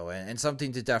question, Joe, and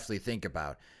something to definitely think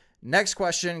about. Next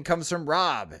question comes from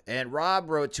Rob, and Rob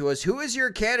wrote to us, who is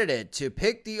your candidate to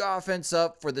pick the offense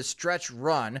up for the stretch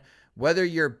run, whether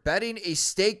you're betting a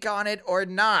stake on it or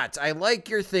not? I like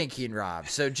your thinking, Rob.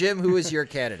 So, Jim, who is your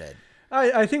candidate?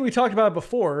 I think we talked about it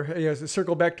before, to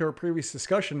circle back to our previous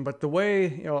discussion, but the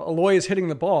way, Eloy is hitting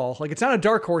the ball, like it's not a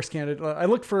dark horse candidate. I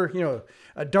looked for,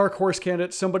 a dark horse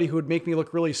candidate, somebody who would make me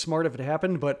look really smart if it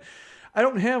happened, but I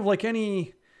don't have like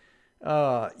any,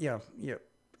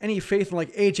 any faith in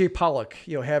like AJ Pollock,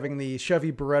 having the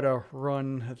Chevy Beretta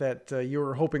run that you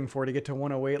were hoping for to get to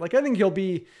 108. Like, I think he'll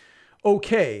be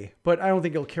okay, but I don't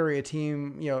think he'll carry a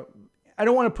team. I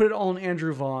don't want to put it all on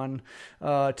Andrew Vaughn.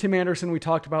 Tim Anderson, we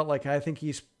talked about, like, I think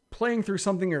he's playing through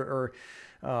something or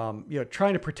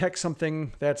trying to protect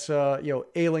something that's,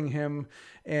 ailing him.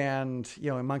 And,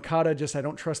 in Moncada, I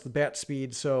don't trust the bat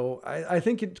speed. So I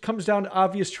think it comes down to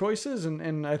obvious choices.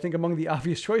 And I think among the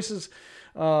obvious choices,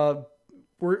 we're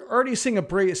already seeing a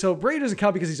Bray. So Bray doesn't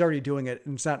count because he's already doing it.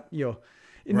 And it's not,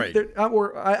 right.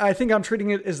 I think I'm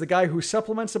treating it as the guy who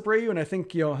supplements Abreu. And I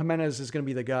think, Jimenez is going to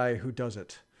be the guy who does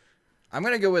it. I'm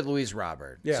going to go with Luis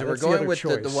Robert. Yeah, so we're going with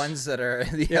the ones that are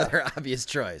the other obvious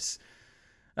choice.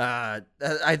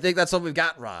 I think that's all we've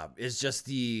got, Rob, is just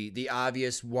the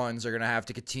obvious ones are going to have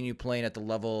to continue playing at the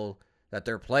level that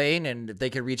they're playing. And if they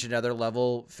can reach another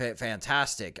level,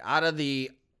 fantastic. Out of the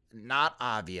not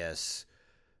obvious,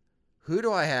 who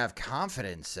do I have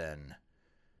confidence in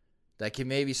that can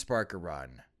maybe spark a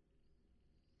run?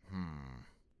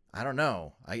 I don't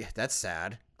know. That's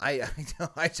sad. I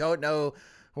don't know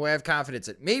who I have confidence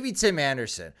in. Maybe Tim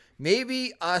Anderson.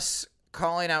 Maybe us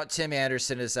calling out Tim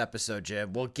Anderson this episode,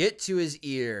 Jim, will get to his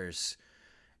ears,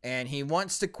 and he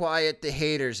wants to quiet the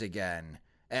haters again,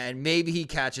 and maybe he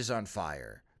catches on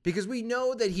fire. Because we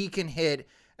know that he can hit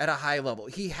at a high level.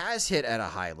 He has hit at a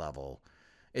high level.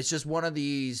 It's just one of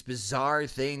these bizarre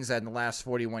things that in the last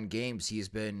 41 games, he's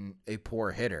been a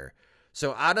poor hitter.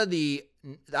 So out of the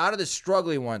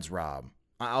struggling ones, Rob,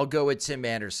 I'll go with Tim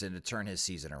Anderson to turn his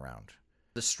season around.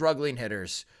 The struggling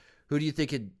hitters, who do you think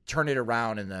could turn it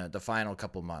around in the final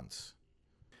couple months?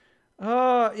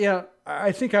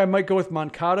 I think I might go with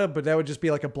Moncada, but that would just be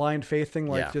like a blind faith thing.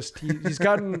 Like,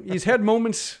 he's had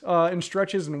moments in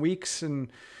stretches and weeks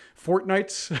and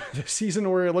fortnights this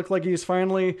season where it looked like he's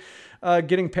finally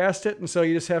getting past it. And so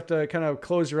you just have to kind of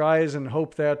close your eyes and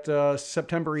hope that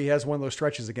September he has one of those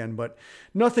stretches again. But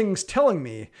nothing's telling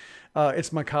me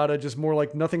it's Moncada, just more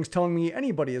like nothing's telling me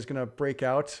anybody is going to break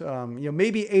out.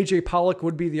 Maybe AJ Pollock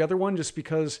would be the other one just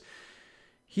because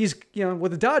he's,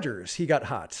 with the Dodgers, he got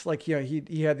hot. Like,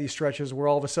 he had these stretches where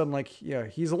all of a sudden, like,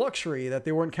 he's a luxury that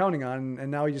they weren't counting on.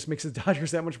 And now he just makes the Dodgers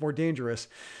that much more dangerous.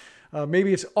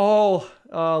 Maybe it's all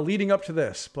leading up to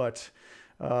this, but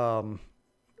I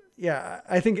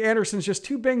think Anderson's just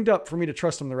too banged up for me to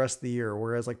trust him the rest of the year.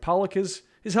 Whereas like Pollock is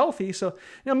healthy. So,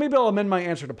 maybe I'll amend my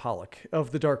answer to Pollock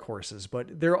of the dark horses,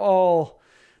 but they're all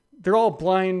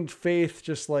blind faith.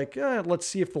 Just like, let's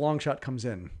see if the long shot comes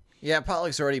in. Yeah.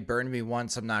 Pollock's already burned me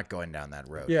once. I'm not going down that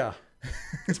road. Yeah.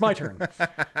 It's my turn.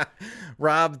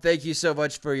 Rob, thank you so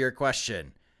much for your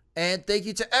question. And thank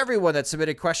you to everyone that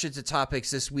submitted questions and topics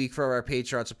this week for our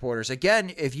Patreon supporters.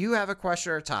 Again, if you have a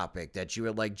question or a topic that you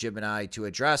would like Jim and I to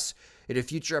address in a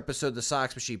future episode of the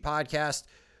Sox Machine podcast,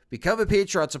 become a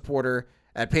Patreon supporter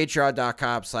at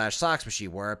patreon.com/SoxMachine,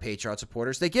 where our Patreon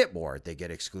supporters, they get more. They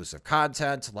get exclusive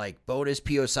content like bonus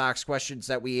PO Sox questions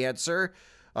that we answer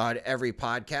on every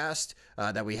podcast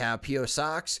that we have PO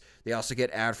Sox. They also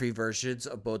get ad-free versions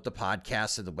of both the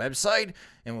podcast and the website.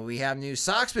 And when we have new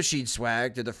Sox Machine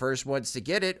swag, they're the first ones to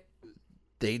get it.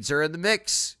 Things are in the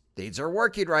mix. Things are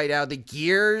working right now. The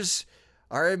gears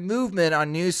are in movement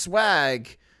on new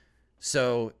swag.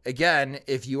 So again,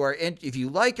 if you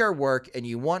like our work and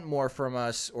you want more from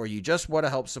us, or you just want to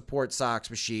help support Sox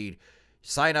Machine,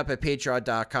 sign up at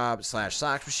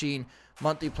patreon.com/SoxMachine.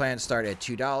 Monthly plans start at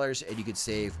 $2, and you can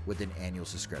save with an annual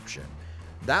subscription.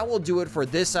 That will do it for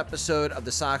this episode of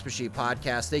the Sox Machine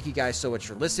podcast. Thank you guys so much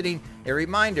for listening. A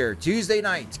reminder, Tuesday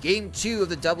night, Game 2 of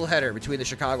the doubleheader between the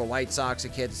Chicago White Sox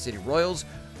and Kansas City Royals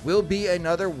will be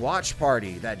another watch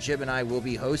party that Jim and I will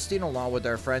be hosting along with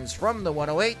our friends from the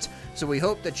 108. So we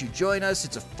hope that you join us.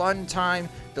 It's a fun time.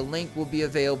 The link will be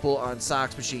available on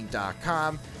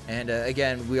SoxMachine.com. And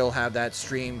again, we'll have that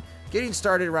stream getting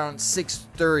started around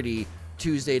 6:30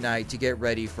 Tuesday night to get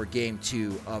ready for Game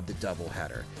 2 of the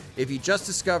doubleheader. If you just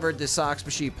discovered the Sox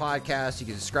Machine podcast, you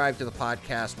can subscribe to the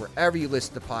podcast wherever you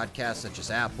listen to podcasts, such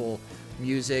as Apple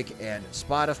Music and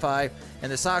Spotify.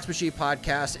 And the Sox Machine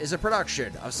podcast is a production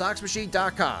of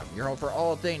SoxMachine.com, your home for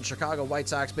all things Chicago White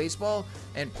Sox baseball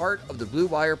and part of the Blue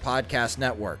Wire Podcast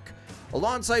Network.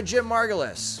 Alongside Jim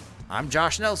Margulis, I'm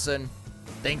Josh Nelson.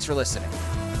 Thanks for listening.